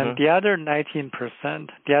 And the other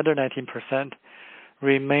 19%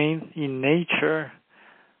 remain in nature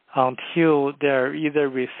until they're either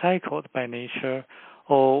recycled by nature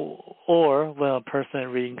or when a person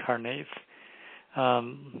reincarnates.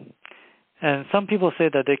 And some people say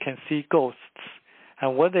that they can see ghosts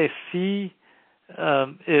And what they see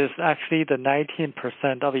is actually the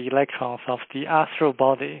 19% of electrons of the astral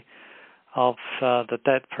body of the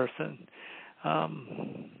dead person.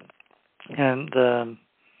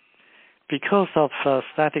 Because of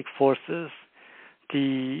static forces,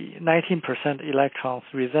 the 19% electrons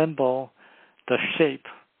resemble the shape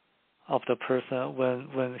of the person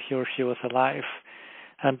when he or she was alive.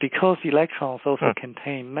 And because electrons also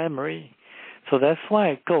contain memory, so that's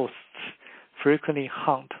why ghosts frequently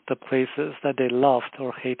haunt the places that they loved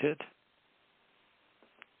or hated.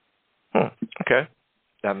 Okay,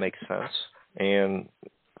 that makes sense. And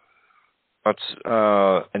that's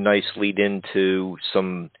a nice lead into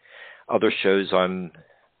some other shows I'm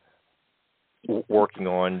working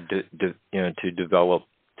on to develop,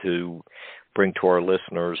 to bring to our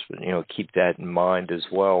listeners. Keep that in mind as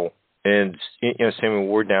well. And Samuel,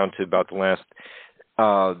 we're down to about the last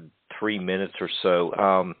 3 minutes or so.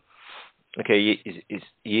 Okay,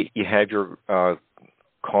 you had your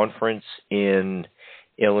conference in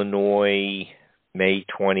Illinois, May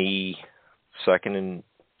 22nd and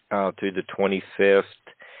through the 25th.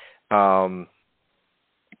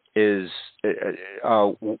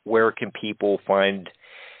 Where can people find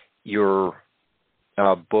your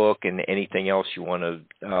book and anything else you want to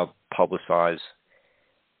publicize?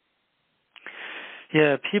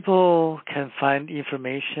 Yeah, people can find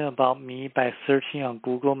information about me by searching on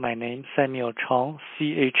Google my name, Samuel Chong,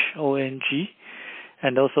 C-H-O-N-G,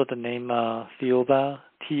 and also the name Thiaobaa,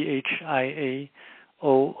 T-H-I-A-O-O-U-B-A.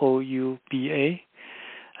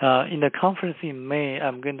 In the conference in May,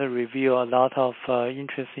 I'm going to reveal a lot of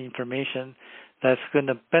interesting information that's going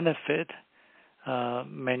to benefit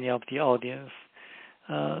many of the audience.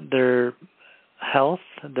 Their health,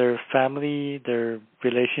 their family, their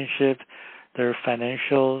relationship, their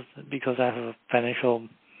financials, because I have a financial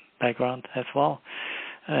background as well,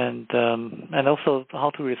 and also how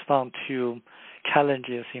to respond to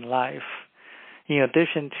challenges in life. In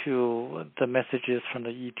addition to the messages from the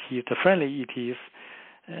ET, the friendly ETs,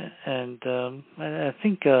 and I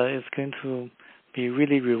think it's going to be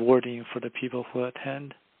really rewarding for the people who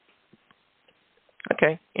attend.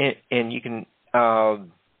 Okay, and you can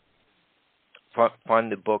find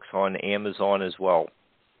the books on Amazon as well.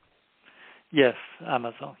 Yes,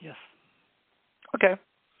 Amazon. Yes. Okay.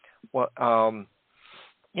 Well,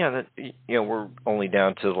 we're only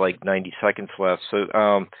down to like 90 seconds left. So,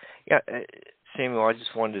 Samuel, I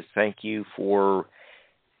just wanted to thank you for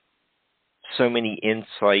so many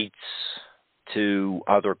insights to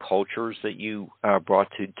other cultures that you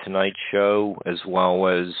brought to tonight's show, as well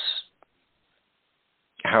as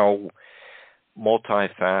how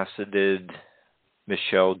multifaceted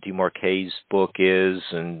Michelle DeMarquet's book is,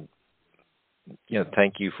 and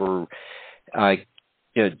thank you for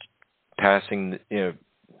passing,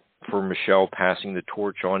 for Michelle passing the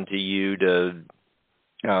torch on to you to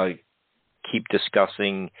keep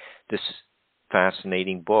discussing this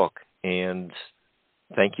fascinating book. And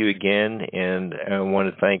thank you again. And I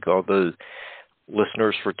want to thank all the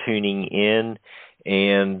listeners for tuning in.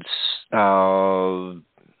 And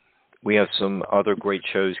we have some other great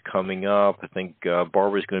shows coming up. I think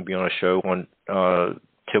Barbara's going to be on a show on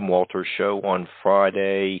Tim Walter's show on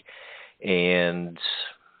Friday, and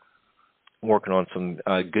working on some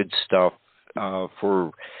good stuff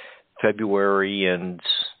for February and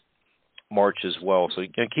March as well. So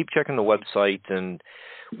keep checking the website, and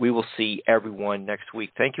we will see everyone next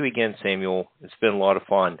week. Thank you again, Samuel. It's been a lot of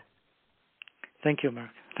fun. Thank you,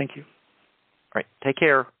 Mark. Thank you. All right. Take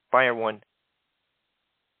care. Bye, everyone.